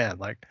old man.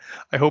 Like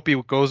I hope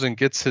he goes and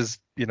gets his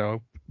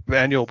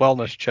annual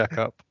wellness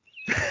checkup.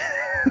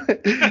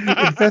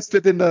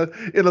 Invested in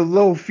a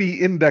low fee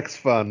index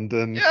fund,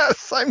 and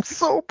Yes, I'm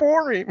so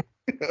boring.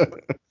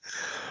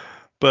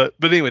 But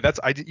anyway,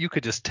 you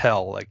could just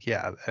tell, like,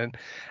 yeah,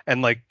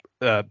 and like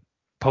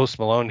Post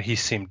Malone, he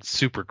seemed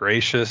super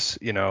gracious,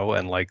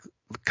 and like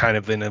kind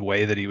of in a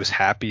way that he was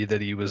happy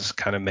that he was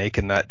kind of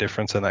making that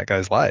difference in that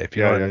guy's life.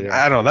 You know what I mean?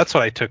 yeah. I don't know. That's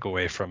what I took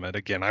away from it.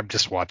 Again, I'm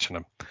just watching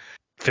a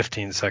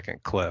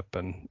 15-second clip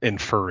and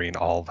inferring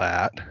all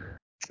that.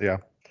 Yeah.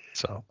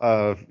 So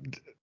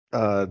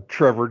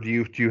Trevor, do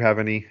you have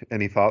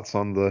any thoughts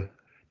on the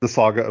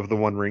saga of the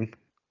One Ring?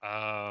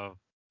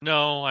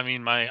 No, I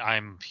mean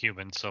I'm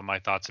human, so my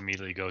thoughts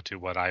immediately go to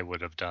what I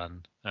would have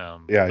done.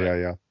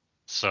 Yeah.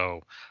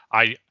 So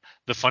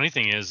the funny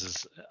thing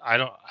is I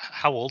don't.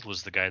 How old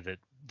was the guy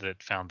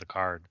that found the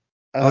card?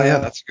 oh yeah,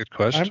 that's a good I'm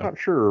question. not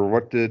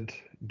sure. Do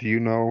you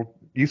know?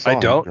 You I saw him,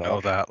 don't know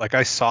Josh. that. Like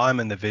I saw him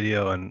in the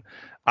video and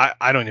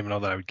I don't even know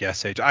that I would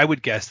guess age. I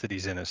would guess that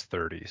he's in his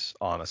 30s,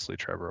 honestly,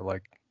 Trevor.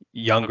 Like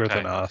younger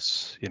than Okay.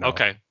 us.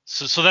 Okay.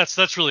 So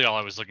that's really all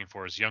I was looking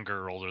for, is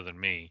younger or older than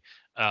me.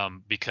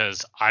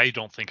 Because I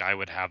don't think I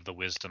would have the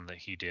wisdom that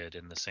he did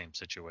in the same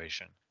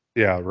situation.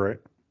 Yeah, right.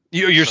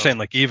 You're So saying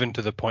like even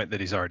to the point that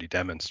he's already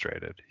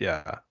demonstrated.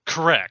 Yeah.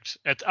 correct.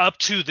 Up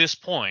to this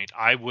point,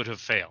 I would have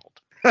failed.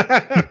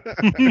 I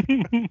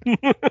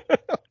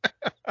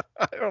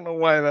don't know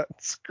why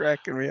that's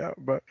cracking me up,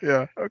 but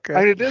yeah,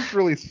 okay. It is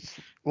really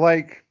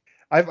like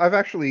I've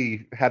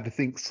actually had to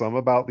think some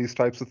about these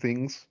types of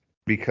things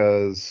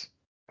because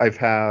I've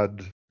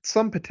had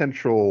some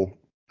potential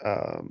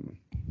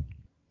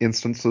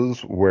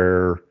instances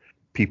where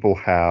people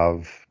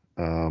have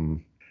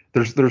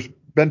there's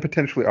been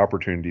potentially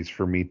opportunities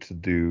for me to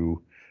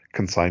do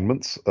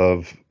consignments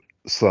of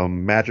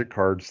some magic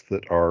cards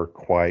that are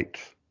quite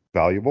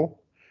valuable,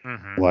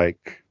 Mm-hmm.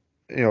 like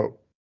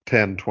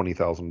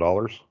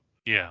 $10,000-$20,000,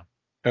 Yeah.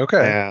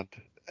 Okay.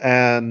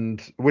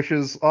 and which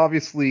is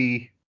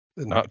obviously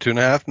Not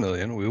 2.5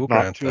 million. We will not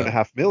grant two and a that.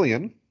 half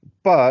million,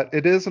 but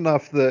it is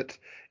enough that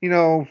you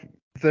know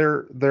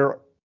there there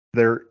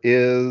there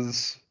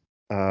is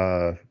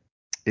uh,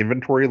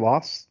 inventory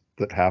loss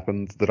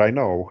that I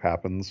know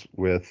happens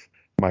with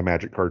my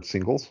Magic card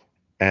singles,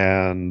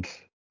 and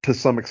to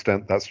some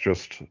extent that's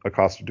just a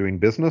cost of doing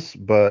business.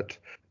 But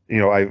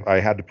I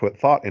had to put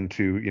thought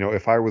into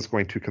if I was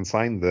going to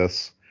consign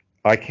this,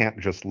 I can't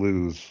just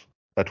lose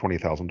a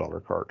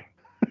 $20,000 card.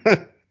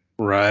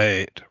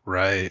 Right,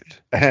 right.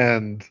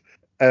 and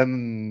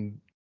and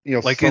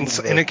Like some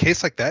of in the a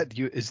case like that,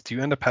 do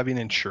you end up having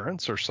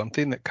insurance or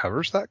something that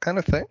covers that kind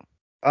of thing?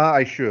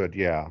 I should,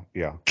 yeah,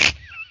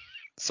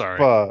 Sorry.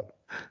 but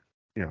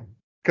you know,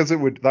 because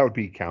that would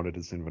be counted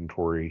as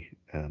inventory,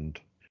 and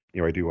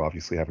I do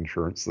obviously have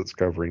insurance that's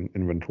covering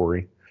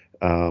inventory.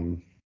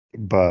 Um,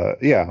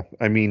 but yeah,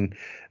 I mean,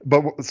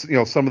 but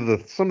some of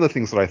the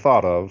things that I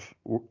thought of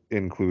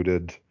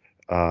included,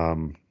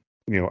 um,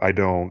 I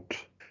don't.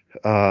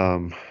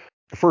 Um,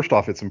 First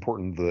off, it's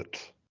important that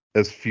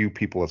as few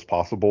people as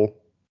possible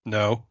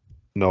No.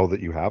 know that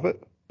you have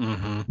it,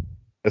 Mm-hmm.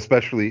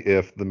 especially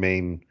if the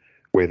main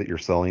way that you're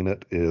selling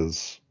it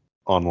is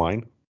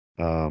online.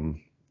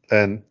 Um,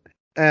 and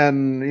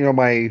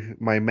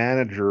my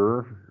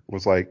manager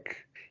was like,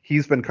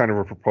 he's been kind of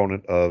a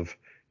proponent of,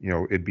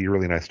 it'd be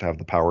really nice to have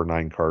the Power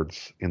 9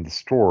 cards in the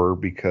store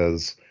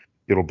because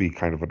it'll be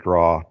kind of a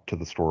draw to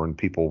the store and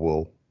people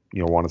will,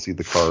 want to see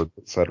the card,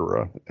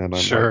 etc. And I'm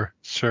like, Sure.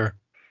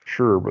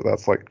 sure, but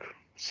that's like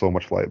so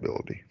much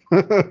liability.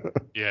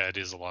 Yeah, it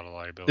is a lot of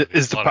liability.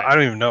 Is A lot of I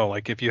don't even know.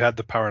 Like if you had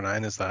the Power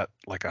 9, is that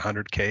like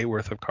 100K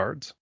worth of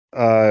cards?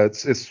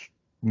 It's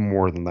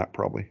more than that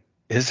probably.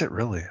 Is it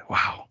really?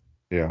 Wow.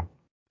 Yeah.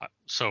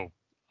 So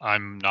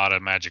I'm not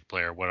a Magic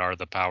player. What are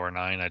the Power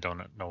 9? I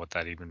don't know what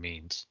that even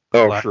means.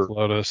 Oh, Black sure.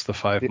 Lotus, the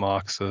 5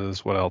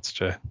 Moxes. What else,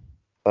 Jay?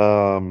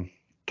 Um,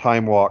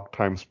 Time Walk,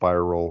 Time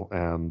Spiral,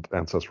 and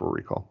Ancestral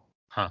Recall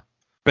Huh.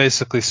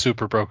 Basically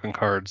super broken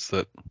cards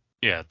that.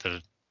 Yeah,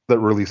 that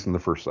released in the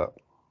first set.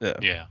 Yeah.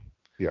 yeah.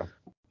 Yeah.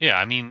 Yeah,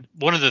 I mean,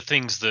 one of the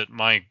things that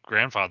my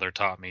grandfather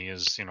taught me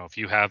is, if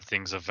you have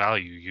things of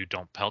value, you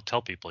don't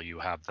tell people you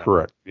have them.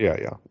 Correct. Yeah.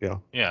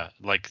 Yeah,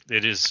 like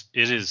it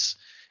is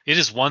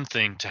one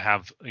thing to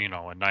have,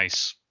 a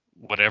nice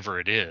whatever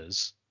it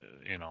is,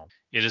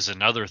 it is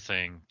another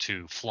thing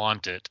to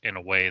flaunt it in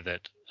a way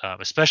that,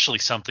 especially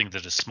something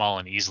that is small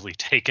and easily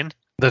taken.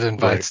 That Right.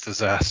 invites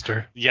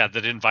disaster. Yeah,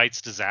 that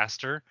invites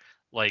disaster.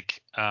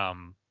 Like,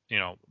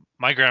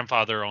 my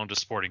grandfather owned a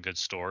sporting goods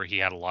store. He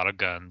had a lot of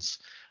guns.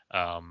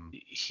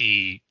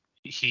 He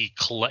he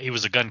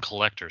was a gun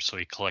collector, so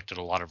he collected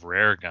a lot of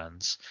rare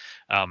guns,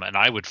 and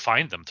I would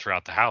find them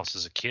throughout the house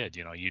as a kid.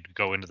 You'd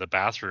go into the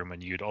bathroom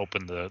and you'd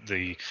open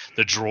the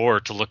drawer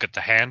to look at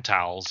the hand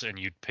towels, and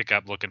you'd pick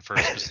up looking for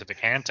a specific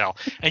hand towel,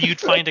 and you'd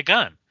find a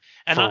gun.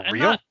 And For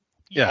real?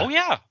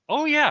 Yeah.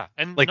 oh yeah,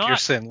 and Like you're not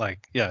saying,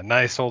 like, yeah,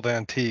 nice old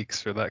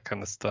antiques or that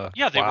kind of stuff.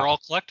 yeah, they were Wow. all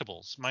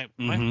collectibles. My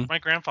Mm-hmm. my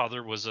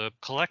grandfather was a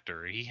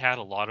collector. He had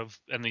a lot of,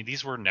 I mean,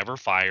 these were never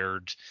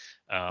fired,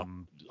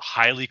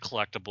 highly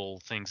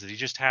collectible things that he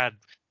just had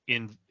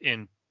in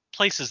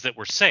places that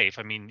were safe.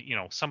 I mean,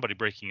 somebody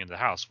breaking into the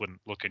house wouldn't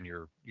look in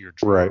your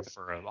drawer Right.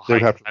 for a They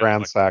would have to highly collectible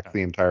ransack gun.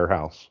 the entire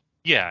house.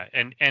 Yeah,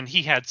 and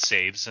he had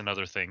saves and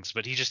other things,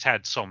 but he just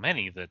had so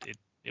many that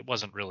it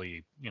wasn't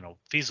really,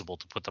 feasible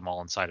to put them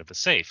all inside of a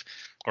safe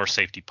or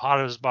safety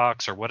deposit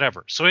box or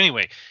whatever. So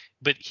anyway,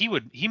 but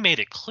he made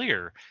it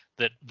clear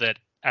that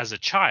as a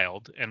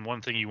child, and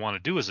one thing you want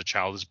to do as a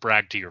child is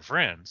brag to your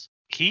friends.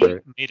 He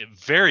Right. made it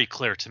very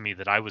clear to me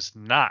that I was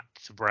not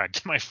to brag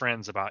to my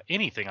friends about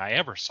anything I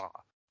ever saw,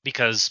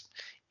 because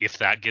if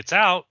that gets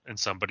out and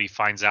somebody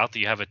finds out that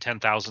you have a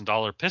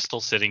 $10,000 pistol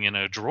sitting in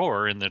a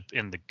drawer in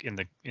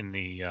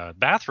the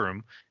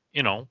bathroom,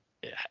 you know,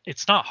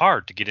 it's not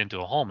hard to get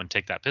into a home and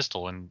take that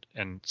pistol,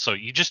 and so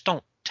you just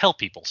don't tell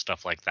people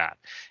stuff like that.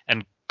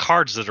 And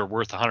cards that are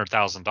worth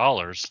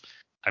 $100,000,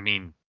 I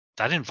mean,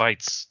 that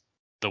invites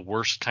the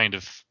worst kind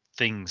of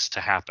things to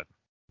happen.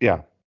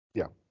 Yeah.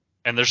 Yeah.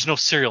 And there's no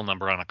serial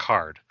number on a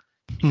card.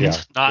 Yeah.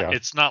 Not Yeah.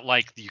 it's not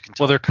like you can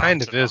Well, tell the there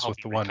kind cops of and they'll is help with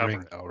you the One recover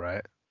Ring, it. though,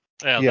 right?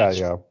 Yeah, Yeah. that's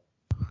Yeah.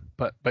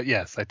 But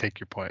yes, I take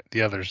your point.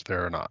 The others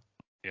there are not.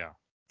 yeah.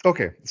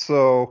 Okay.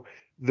 So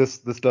this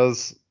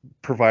does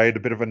provide a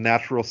bit of a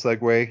natural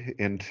segue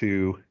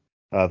into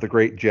the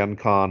Great Gen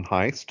Con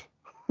heist.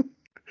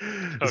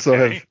 So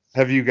Okay.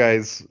 have you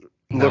guys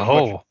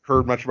No,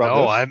 heard much about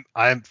no, this?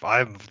 I'm.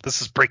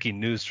 This is breaking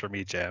news for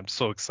me, Jay. I'm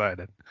so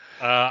excited.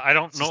 I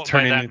don't This is know it by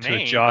turning that into a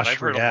name, but I've Josh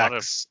heard a lot of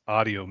Reacts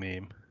audio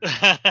meme.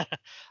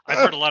 I've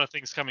heard a lot of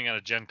things coming out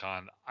of Gen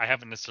Con. I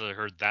haven't necessarily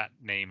heard that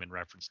name in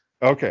reference.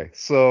 Okay.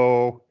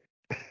 So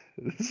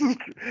this is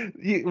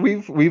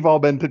we've all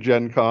been to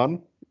Gen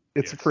Con.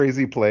 It's a Yes.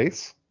 crazy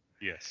place.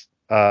 Yes.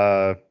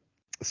 Uh,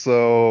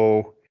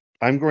 so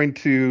I'm going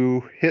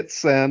to hit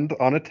send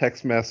on a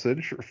text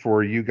message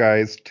for you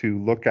guys to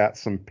look at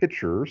some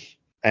pictures,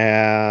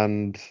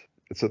 and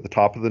it's at the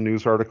top of the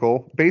news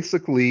article.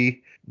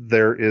 Basically,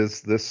 there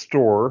is this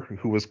store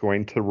who was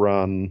going to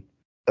run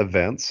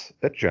events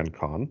at Gen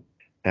Con,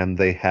 and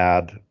they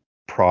had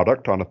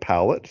product on a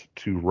pallet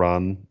to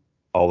run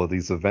all of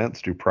these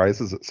events, do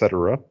prizes,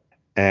 etc.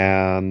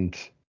 And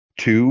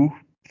two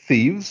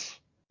thieves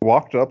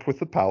walked up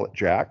with a pallet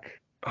jack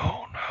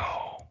Oh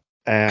no.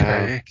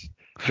 and Okay.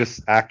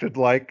 just acted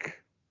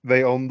like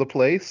they owned the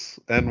place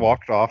and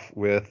walked off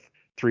with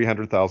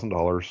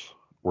 $300,000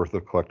 worth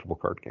of collectible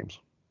card games.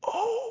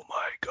 Oh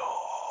my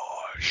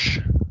gosh.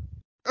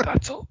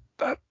 That's a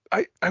that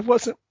I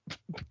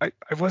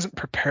wasn't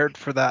prepared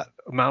for that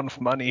amount of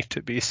money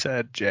to be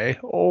said, Jay.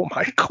 Oh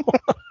my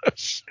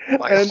gosh.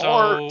 My And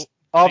heart. So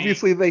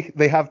obviously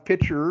they have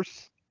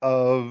pictures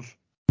of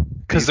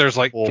Because these there's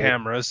like people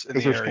cameras in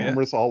because the there's area.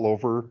 cameras all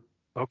over.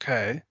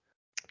 Okay.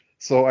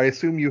 So I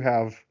assume you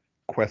have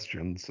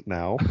questions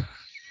now.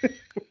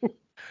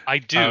 I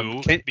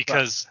do, Can,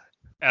 because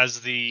as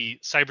the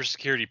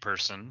cybersecurity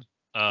person,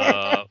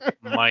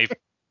 my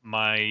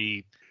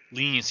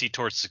leniency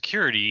towards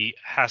security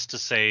has to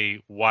say,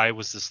 why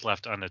was this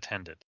left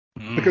unattended?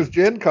 Because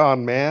Gen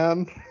Con,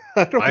 man.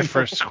 I don't my know.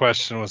 first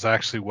question was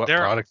actually what There,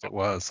 product it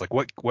was. Like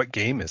what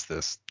game is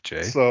this,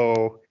 Jay?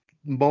 So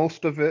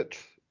most of it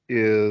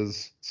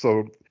is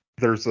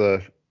there's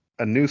a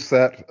new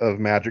set of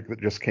Magic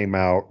that just came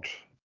out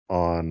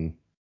on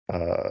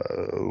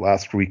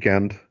last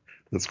weekend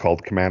that's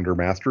called Commander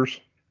Masters,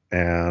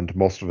 and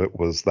most of it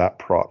was that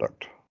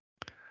product.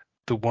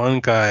 The one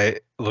guy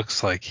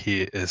looks like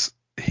he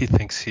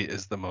thinks he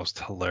is the most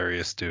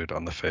hilarious dude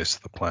on the face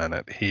of the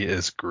planet. He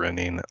is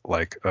grinning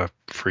like a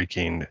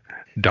freaking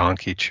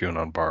donkey chewing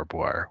on barbed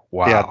wire.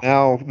 Yeah, Wow.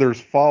 now there's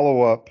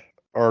follow-up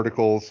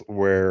articles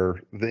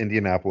where the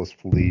Indianapolis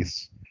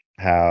police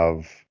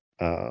have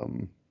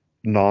um,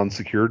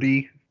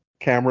 non-security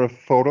camera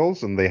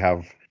photos, and they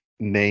have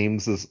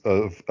names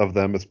of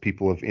them as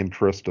people of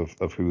interest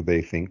of who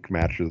they think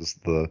matches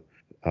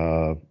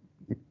uh,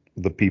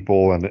 the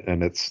people, and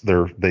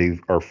they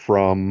are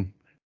from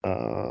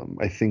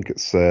I think it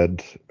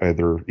said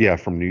either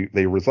from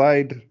they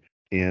reside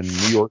in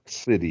New York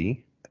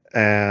City,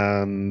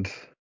 and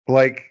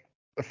like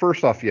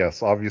first off,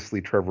 yes,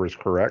 obviously Trevor is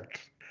correct.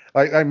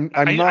 I'm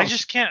I not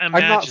just can't I'm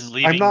not imagine I'm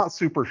leaving. not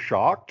super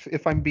shocked,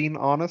 if I'm being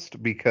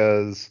honest,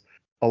 because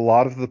a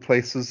lot of the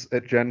places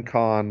at Gen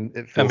Con,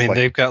 it I feels mean, like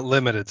they've got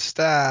limited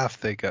staff.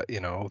 They got,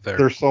 they're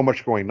there's so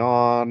much going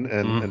on,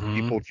 and hmm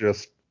people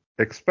just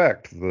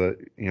expect that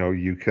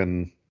you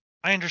can.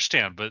 I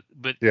understand, but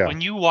Yeah.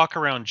 when you walk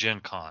around Gen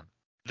Con,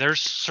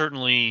 there's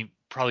certainly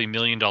probably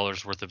millions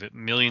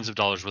of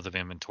dollars worth of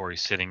inventory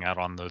sitting out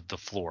on the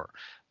floor.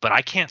 But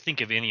I can't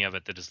think of any of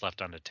it that is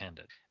left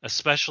unattended,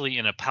 especially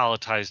in a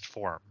palletized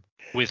form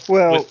with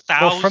Well, from the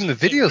thousands of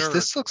videos, nerds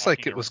this looks like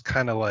walking it was around.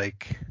 kind of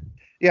like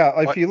yeah,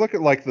 if what? you look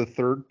at like the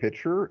third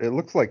picture, it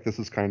looks like this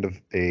is kind of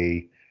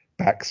a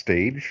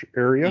backstage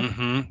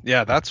area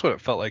Yeah, that's what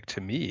it felt like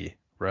to me.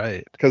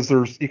 Right. because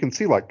you can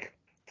see like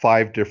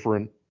 5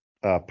 different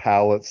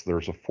pallets.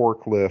 There's a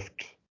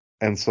forklift,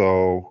 and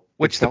so it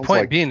Which the sounds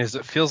point like being is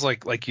it feels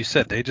like you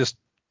said, they just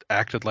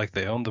acted like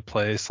they owned the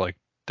place, like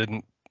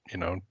didn't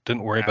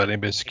worry about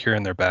anybody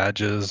securing their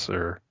badges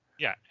or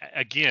Yeah,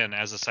 again,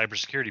 as a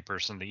cybersecurity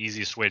person, the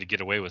easiest way to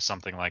get away with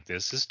something like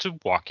this is to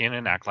walk in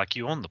and act like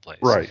you own the place.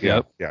 right. Yeah,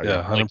 Yep. yeah, Yeah,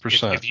 yeah. Like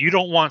 100%. if you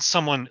don't want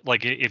someone,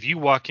 like if you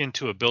walk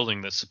into a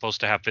building that's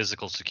supposed to have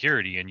physical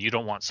security and you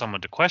don't want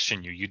someone to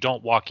question you, you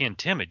don't walk in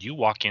timid. You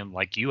walk in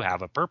like you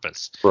have a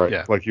purpose. Right,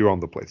 Yeah. like you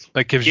own the place.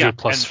 That gives you Yeah, a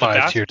plus and the 5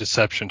 to vast your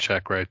deception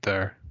check right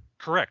there.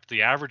 correct.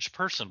 The average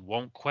person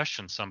won't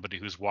question somebody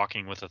who's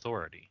walking with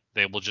authority.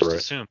 They will just Right.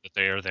 assume that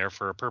they are there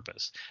for a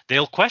purpose.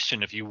 They'll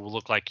question if you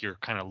look like you're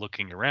kind of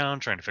looking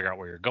around, trying to figure out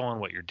where you're going,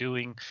 what you're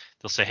doing.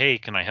 They'll say, "Hey,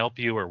 can I help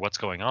you?" or "What's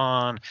going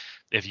on?"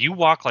 If you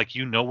walk like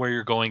you know where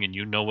you're going and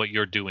you know what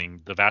you're doing,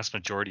 the vast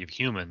majority of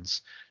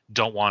humans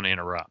don't want to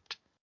interrupt.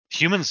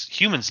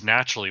 Humans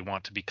naturally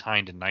want to be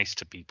kind and nice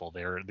to people.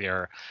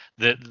 They're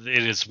that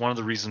it is one of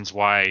the reasons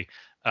why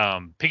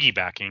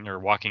piggybacking or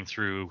walking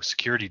through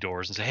security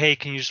doors and say, "Hey,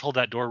 can you just hold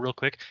that door real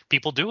quick?"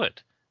 People do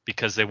it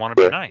because they want to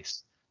be Right.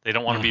 nice. They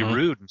don't want to be Mhm.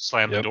 rude and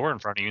slam the Yep. door in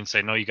front of you and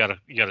say, "No, you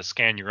gotta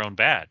scan your own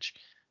badge."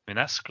 I mean,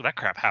 that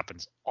crap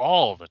happens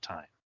all the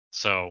time.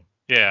 So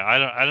yeah,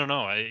 I don't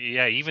know.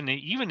 Yeah, even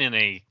in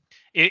a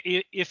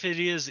if it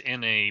is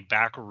in a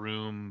back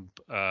room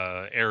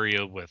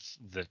area with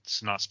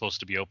that's not supposed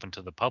to be open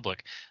to the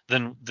public,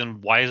 then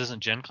why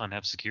doesn't Gen Con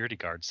have security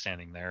guards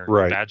standing there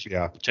Right. badge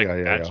Yeah. Yeah. checking Yeah.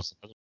 Yeah. badges?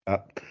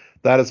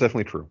 That is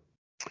definitely true.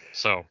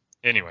 So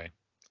anyway,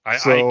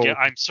 So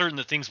I'm certain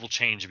that things will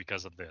change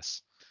because of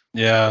this.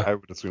 Yeah, I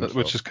would assume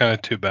which so. is kind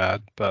of too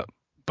bad, but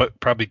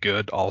probably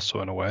good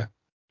also in a way.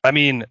 I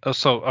mean,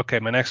 so okay,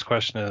 my next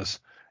question is,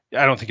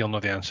 I don't think you'll know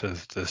the answer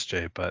to this,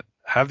 Jay, but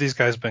have these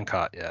guys been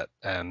caught yet?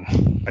 And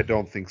I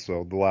don't think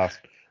so.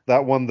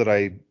 That one that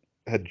I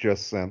had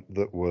just sent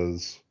that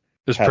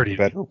it's pretty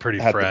had the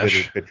better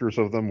fresh. pictures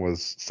of them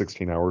was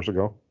 16 hours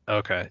ago.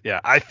 Okay,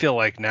 yeah, I feel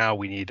like now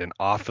we need an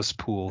office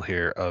pool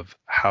here of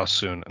how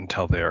soon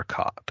until they are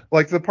caught.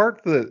 Like the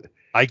part that,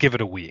 I give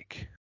it a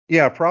week.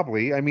 yeah,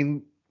 probably. I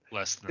mean,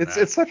 Less than it's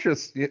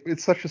that.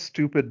 such a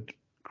stupid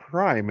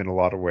crime in a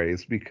lot of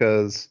ways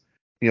because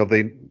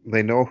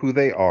they know who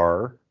they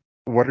are.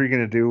 What are you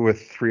going to do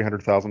with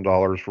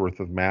 $300,000 worth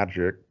of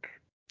magic?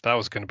 That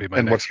was going to be my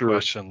And next what's your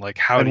question. Like,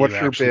 how and do you what's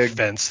your actually big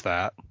fence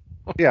that?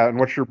 yeah? And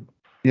what's your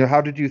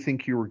how did you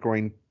think you were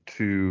going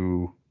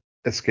to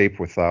escape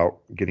without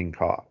getting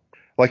caught?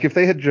 Like if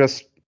they had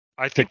just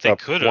I think picked they up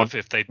could one have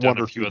if they'd done one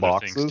a or few two other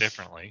things boxes,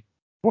 differently.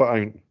 well, I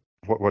mean,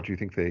 what do you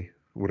think they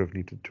would have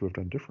needed to have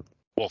done different?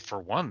 Well, for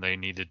one, they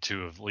needed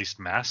to have at least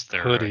mask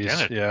their Hoodies,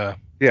 identity. yeah,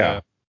 Yeah, yeah.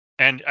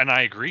 And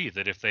I agree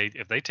that if they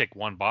take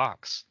one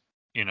box,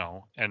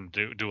 and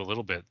do a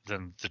little bit,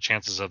 then the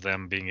chances of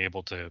them being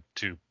able to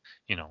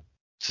you know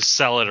to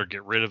sell it or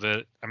get rid of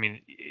it. I mean,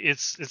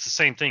 it's the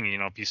same thing.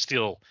 If you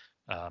steal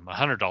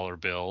 $100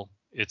 bill,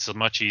 it's a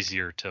much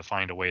easier to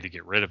find a way to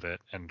get rid of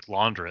it and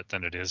launder it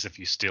than it is if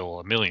you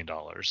steal $1 million.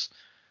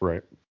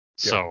 right. Yep.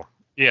 So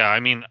yeah, I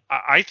mean,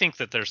 I think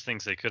that there's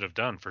things they could have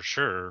done for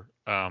sure.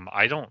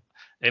 I don't.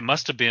 It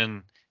must have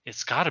been.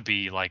 It's got to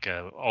be like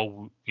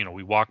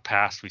we walked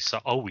past, we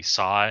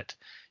saw it.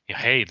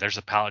 Hey, there's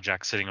a pallet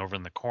jack sitting over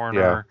in the Yeah.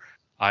 corner.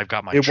 I've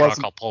got my It truck.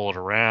 wasn't. I'll pull it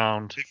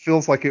around. It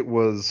feels like it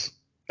was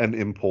an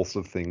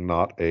impulsive thing,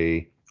 not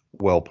a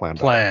well planned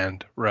out.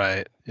 Planned,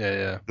 right? Yeah,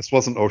 yeah. This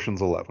wasn't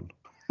Ocean's 11.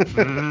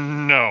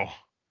 No,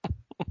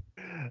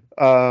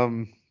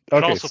 Um. it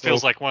Okay. also So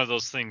feels like one of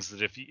those things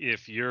that if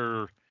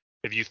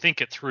you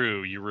think it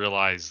through, you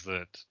realize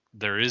that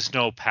there is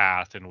no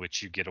path in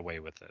which you get away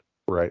with it.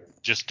 right.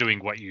 Just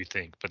doing what you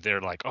think, but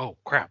they're like, "Oh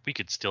crap, we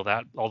could steal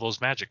all those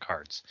magic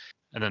cards,"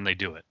 and then they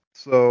do it.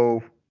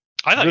 So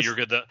I thought you this were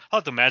good. I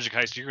thought the magic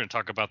heist. You're going to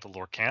talk about the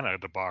Lorcana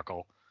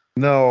debacle.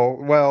 no.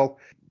 Well,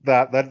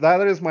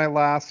 that is my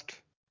last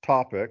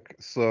topic.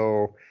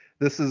 So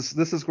this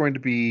is going to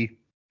be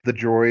the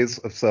joys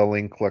of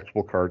selling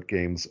collectible card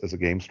games as a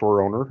game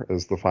store owner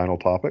as the final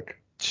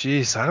topic.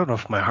 Jeez, I don't know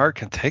if my heart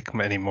can take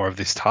any more of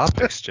these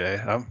topics, Jay.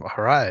 I'm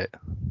all right.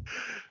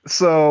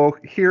 So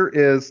here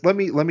is let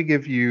me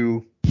give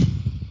you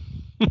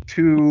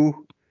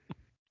two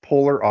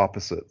polar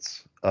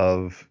opposites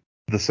of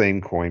the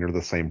same coin or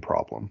the same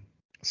problem.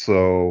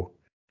 So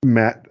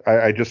Matt,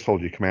 I just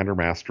told you Commander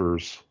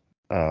Masters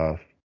uh,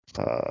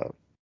 uh,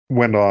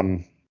 went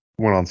on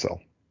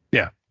sale.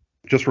 Yeah.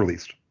 Just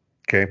released.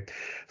 Okay.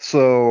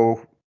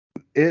 So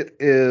it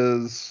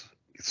is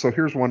so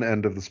here's one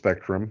end of the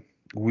spectrum.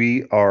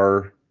 We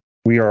are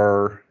we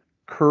are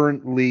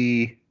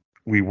currently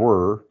we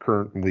were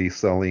currently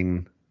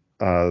selling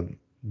uh,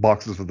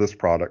 boxes of this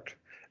product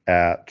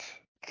at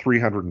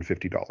 $350,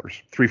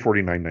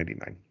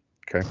 $349.99.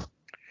 Okay.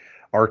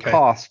 Our Okay.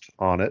 cost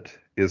on it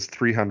is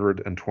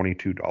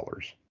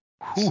 $322.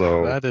 Whew,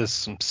 So that is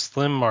some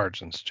slim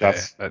margins, Jay.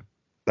 that's that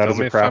Tell is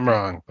a me if I'm crappy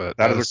wrong, but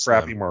that that is a is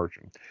crappy slim.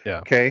 margin. Yeah.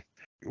 Okay.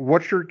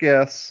 What's your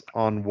guess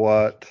on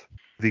what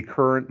the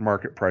current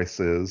market price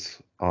is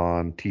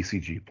on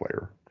TCG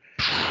Player?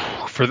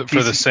 For this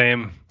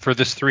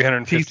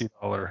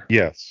 $350.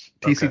 Yes.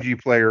 Okay.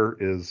 TCG Player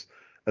is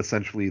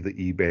essentially the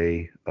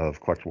eBay of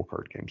collectible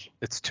card games.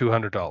 It's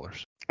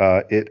 $200.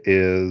 It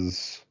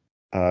is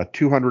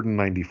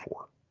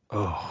 294.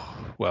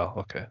 Oh, well,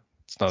 okay.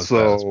 It's not as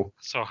bad as.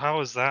 So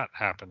how is that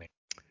happening?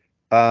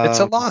 It's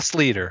a Um, loss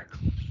leader.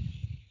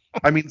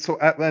 I mean,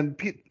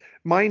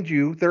 mind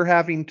you, they're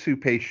having to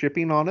pay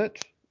shipping on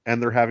it,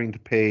 and they're having to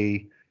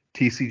pay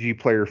TCG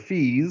Player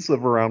fees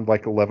of around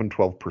like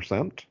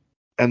 11-12%.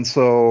 And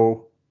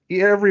so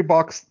every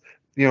box,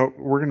 we're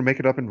going to make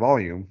it up in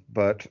volume,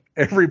 but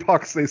every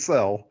box they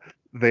sell,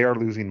 they are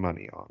losing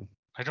money on.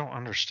 I don't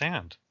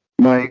understand.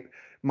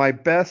 My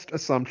best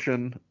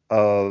assumption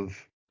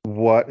of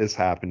what is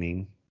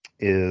happening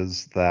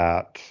is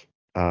that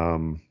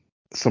some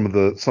of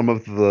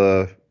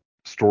the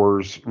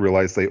stores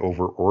realize they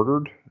over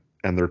ordered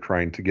and they're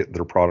trying to get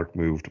their product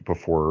moved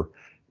before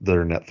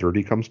their net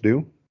 30 comes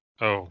due.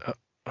 Oh,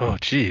 Oh,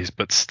 geez,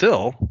 but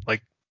still,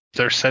 like,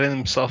 they're setting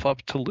themselves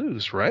up to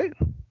lose, right?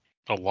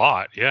 a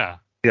lot, yeah.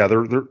 Yeah,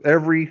 they're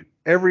every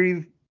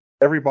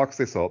box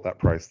they sell at that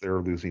price, they're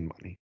losing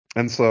money.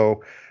 And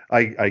so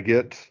I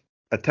get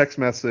a text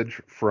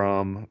message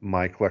from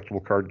my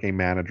collectible card game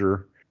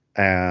manager,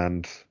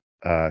 and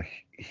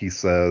he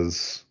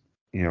says,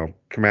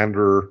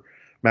 Commander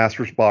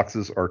Masters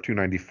boxes are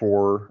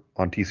 $294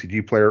 on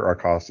TCG Player. Our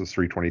cost is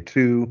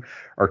 $322.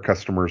 Our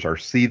customers are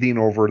seething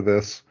over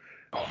this.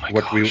 Oh my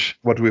What gosh.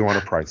 do we want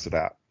to price it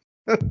at?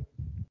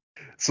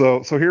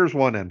 So here's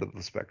one end of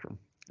the spectrum.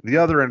 The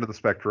other end of the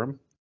spectrum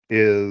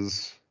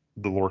is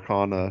the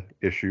Lorcana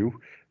issue.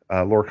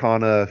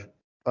 Lorcana,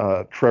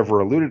 Trevor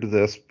alluded to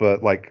this,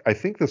 but I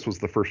think this was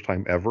the first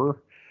time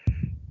ever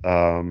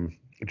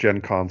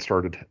Gen Con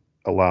started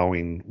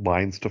allowing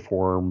lines to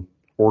form,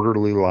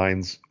 orderly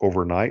lines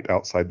overnight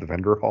outside the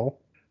vendor hall,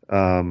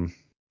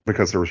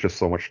 because there was just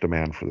so much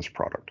demand for this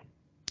product.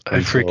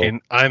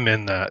 I'm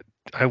in that.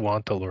 I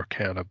want the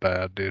Lorcana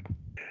bad, dude.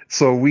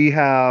 So we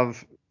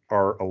have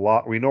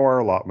we know our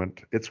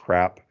allotment. It's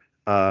crap.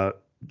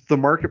 The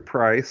market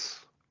price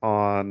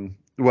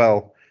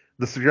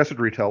the suggested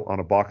retail on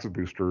a box of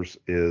boosters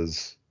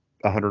is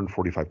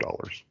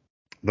 $145.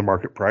 The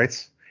market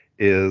price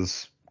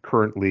is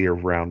currently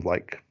around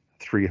like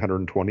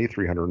 320,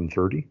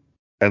 330.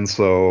 And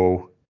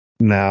so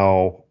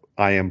now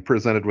I am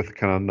presented with a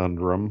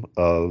conundrum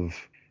of,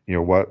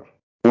 what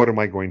am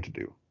I going to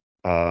do?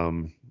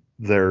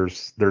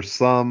 There's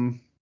some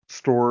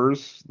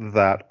stores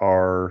that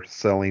are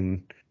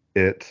selling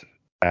it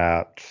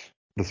at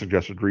the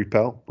suggested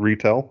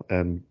retail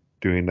and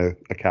doing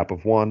a cap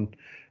of 1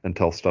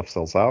 until stuff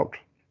sells out.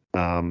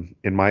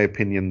 In my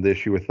opinion, the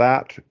issue with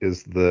that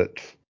is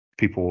that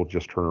people will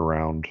just turn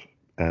around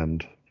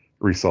and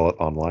resell it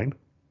online.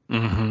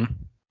 Mm-hmm.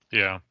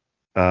 Yeah.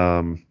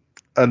 And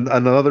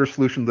another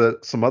solution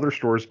that some other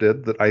stores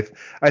did that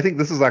I think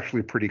this is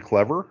actually pretty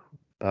clever.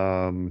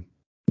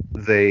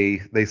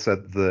 They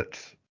said that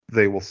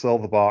they will sell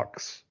the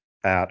box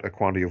at a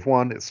quantity of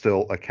 1. It's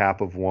still a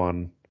cap of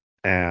 1,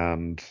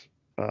 and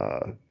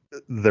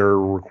they're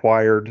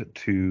required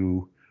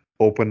to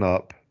open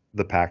up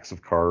the packs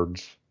of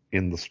cards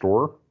in the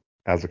store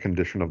as a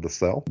condition of the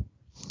sale.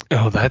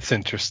 Oh, that's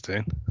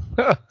interesting.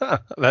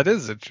 That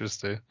is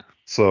interesting.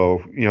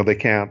 So, they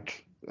can't.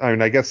 I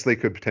mean, I guess they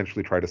could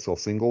potentially try to sell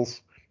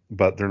singles,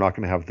 but they're not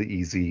going to have the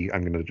easy,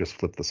 I'm going to just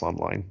flip this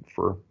online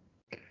for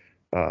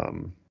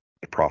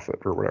profit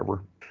or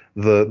whatever.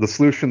 The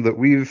solution that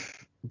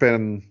we've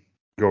been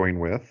going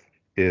with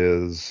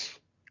is,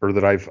 or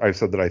that I've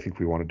said that I think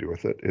we want to do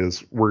with it,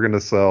 is we're going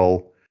to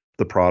sell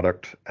the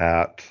product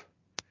at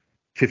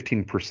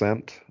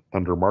 15%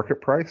 under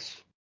market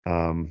price.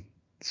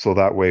 So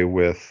that way,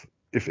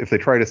 if they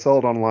try to sell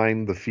it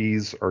online, the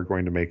fees are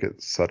going to make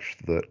it such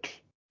that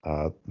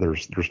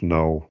there's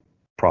no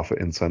profit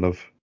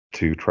incentive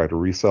to try to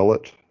resell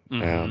it,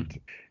 Mm-hmm. and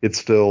it's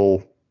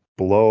still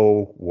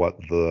below what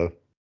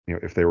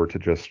if they were to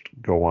just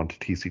go on to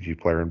TCG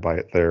Player and buy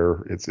it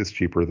there, it's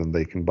cheaper than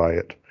they can buy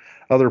it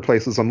other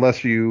places,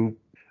 unless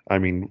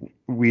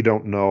we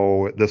don't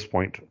know at this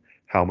point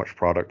how much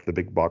product the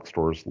big box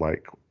stores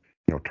like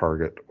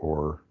Target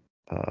or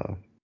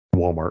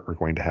Walmart are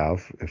going to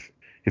have.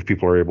 If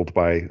people are able to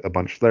buy a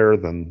bunch there,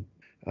 then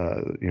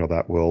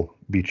that will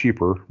be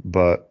cheaper.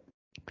 But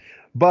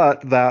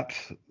that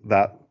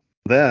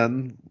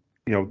then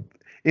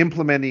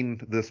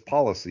implementing this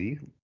policy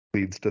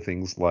leads to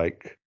things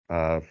like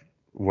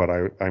what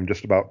I'm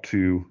just about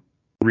to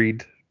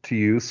read to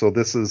you. So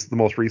this is the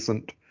most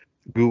recent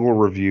Google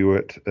review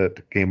at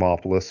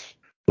Gameopolis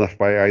left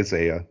by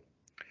Isaiah.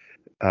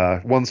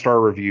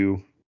 1-star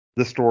review.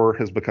 This store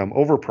has become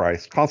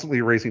overpriced,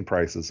 constantly raising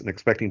prices and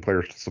expecting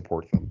players to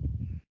support them.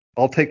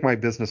 I'll take my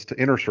business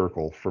to Inner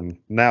Circle from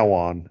now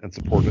on and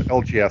support an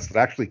LGS that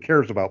actually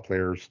cares about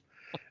players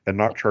and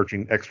not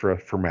charging extra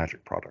for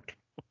Magic product.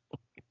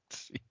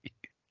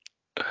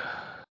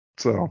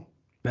 So,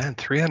 Man,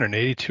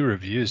 382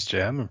 reviews,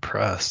 Jay. I'm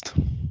impressed.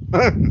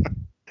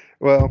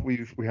 well,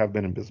 we have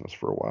been in business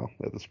for a while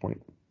at this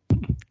point.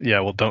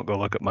 Yeah, well, don't go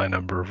look at my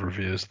number of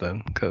reviews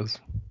then, because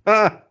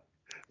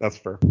that's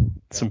fair.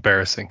 it's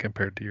embarrassing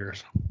compared to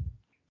yours.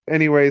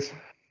 Anyways,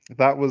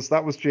 that was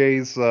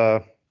Jay's.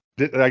 I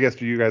guess,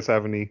 do you guys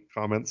have any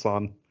comments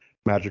on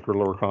Magic or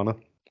Lorcana?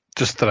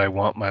 Just that I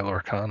want my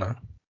Lorcana.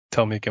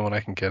 Tell me again when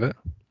I can get it.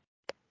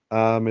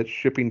 It's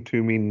shipping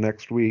to me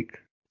next week.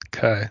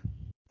 Okay.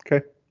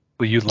 Okay.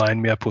 Will you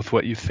line me up with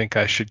what you think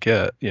I should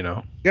get?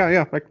 Yeah,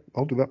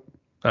 I'll do that.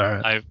 All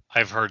right.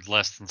 I've heard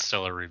less than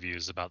stellar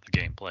reviews about the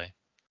gameplay.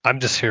 I'm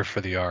just here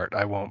for the art.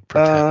 I won't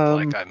pretend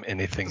like I'm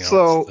anything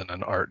else than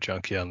an art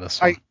junkie on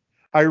this one.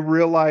 I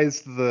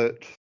realized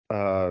that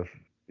I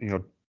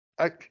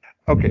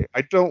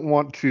don't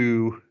want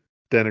to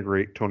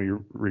denigrate Tony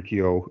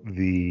Riccio,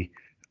 the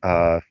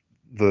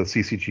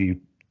CCG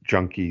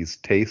junkie's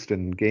taste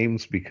in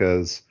games,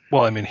 because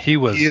well, I mean, he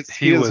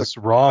was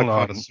wrong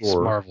on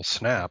Marvel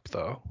Snap,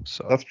 though.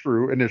 So that's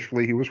true.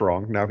 Initially, he was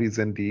wrong. Now he's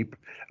in deep.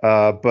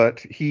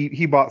 But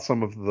he bought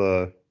some of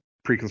the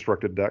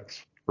pre-constructed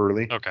decks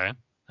early. Okay.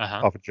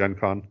 Off of Gen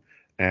Con,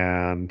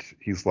 and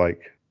he's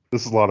like,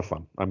 "This is a lot of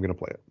fun. I'm gonna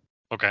play it."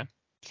 Okay.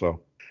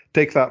 So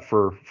take that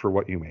for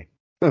what you may.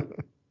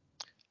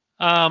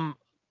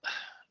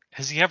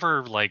 Has he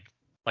ever like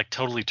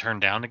totally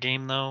turned down a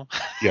game though?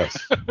 Yes.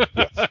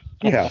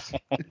 Yes.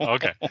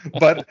 Okay.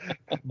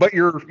 But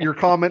your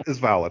comment is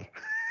valid.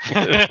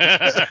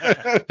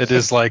 It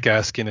is like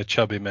asking a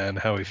chubby man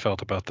how he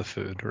felt about the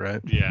food,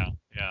 right? Yeah.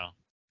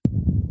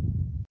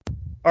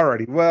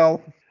 Alrighty.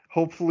 Well,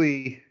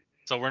 hopefully.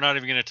 So we're not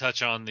even going to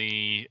touch on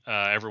the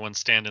everyone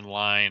stand in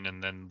line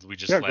and then we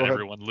just let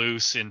everyone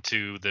loose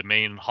into the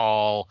main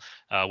hall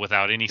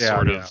without any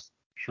sort of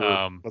sure.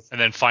 And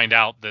then find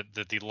out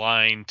that the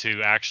line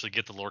to actually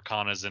get the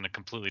Lorcana is in a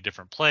completely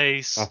different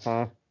place.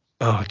 Uh-huh.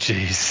 Oh,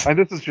 jeez. And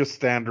this is just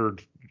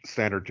standard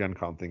Gen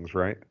Con things,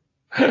 right?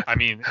 I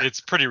mean, it's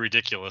pretty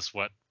ridiculous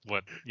what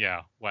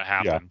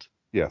happened.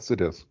 Yeah. Yes, it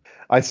is.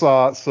 I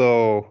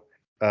saw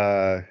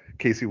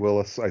Casey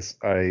Willis,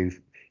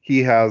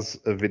 he has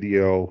a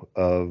video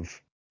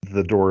of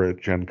the door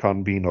at Gen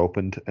Con being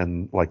opened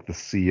and like the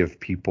sea of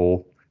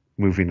people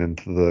moving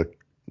into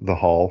the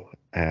hall,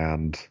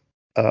 and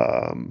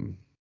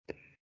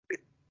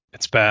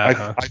it's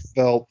bad.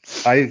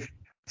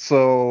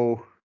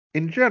 So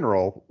in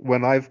general,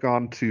 when I've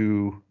gone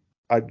to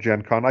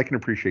Gen Con, I can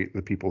appreciate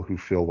the people who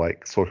feel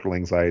like social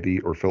anxiety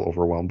or feel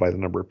overwhelmed by the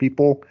number of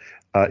people.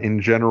 In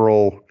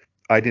general,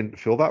 I didn't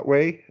feel that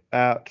way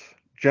at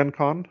Gen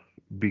Con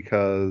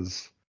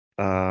because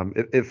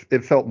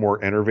it felt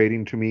more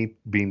enervating to me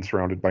being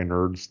surrounded by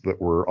nerds that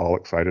were all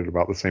excited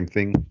about the same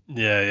thing.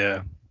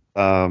 Yeah.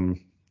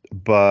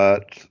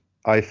 But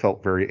I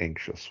felt very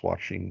anxious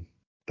watching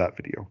that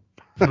video.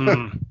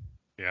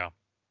 Yeah.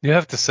 You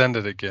have to send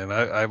it again.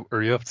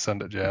 Or you have to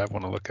send it, Jay. I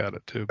want to look at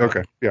it too.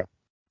 Okay. Yeah.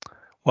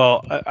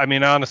 Well, I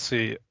mean,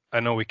 honestly,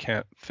 I know we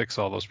can't fix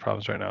all those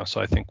problems right now,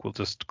 so I think we'll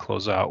just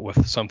close out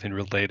with something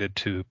related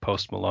to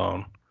Post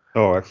Malone.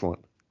 Oh,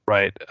 excellent.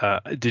 Right.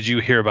 Did you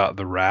hear about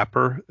the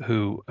rapper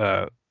who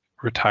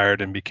retired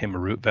and became a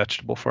root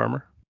vegetable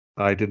farmer?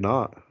 I did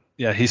not.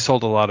 Yeah, he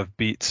sold a lot of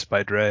Beats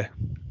by Dre.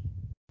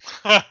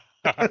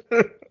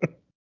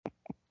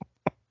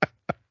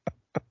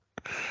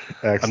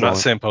 Excellent. I'm not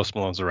saying Post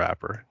Malone's a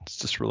rapper. It's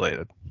just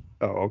related.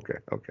 Oh,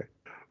 okay.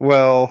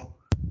 Well,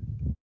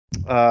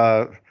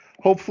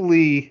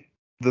 hopefully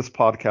this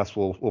podcast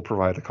will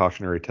provide a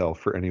cautionary tale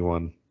for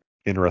anyone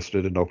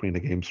interested in opening a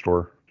game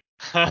store.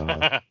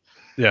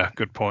 Yeah,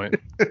 good point.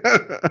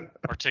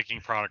 Or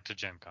taking product to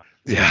Gen Con.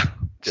 Yeah.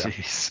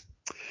 Jeez.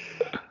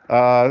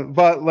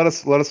 But let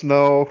us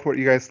know what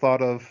you guys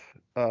thought of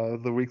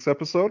the week's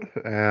episode,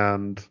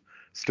 and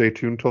stay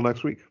tuned till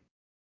next week.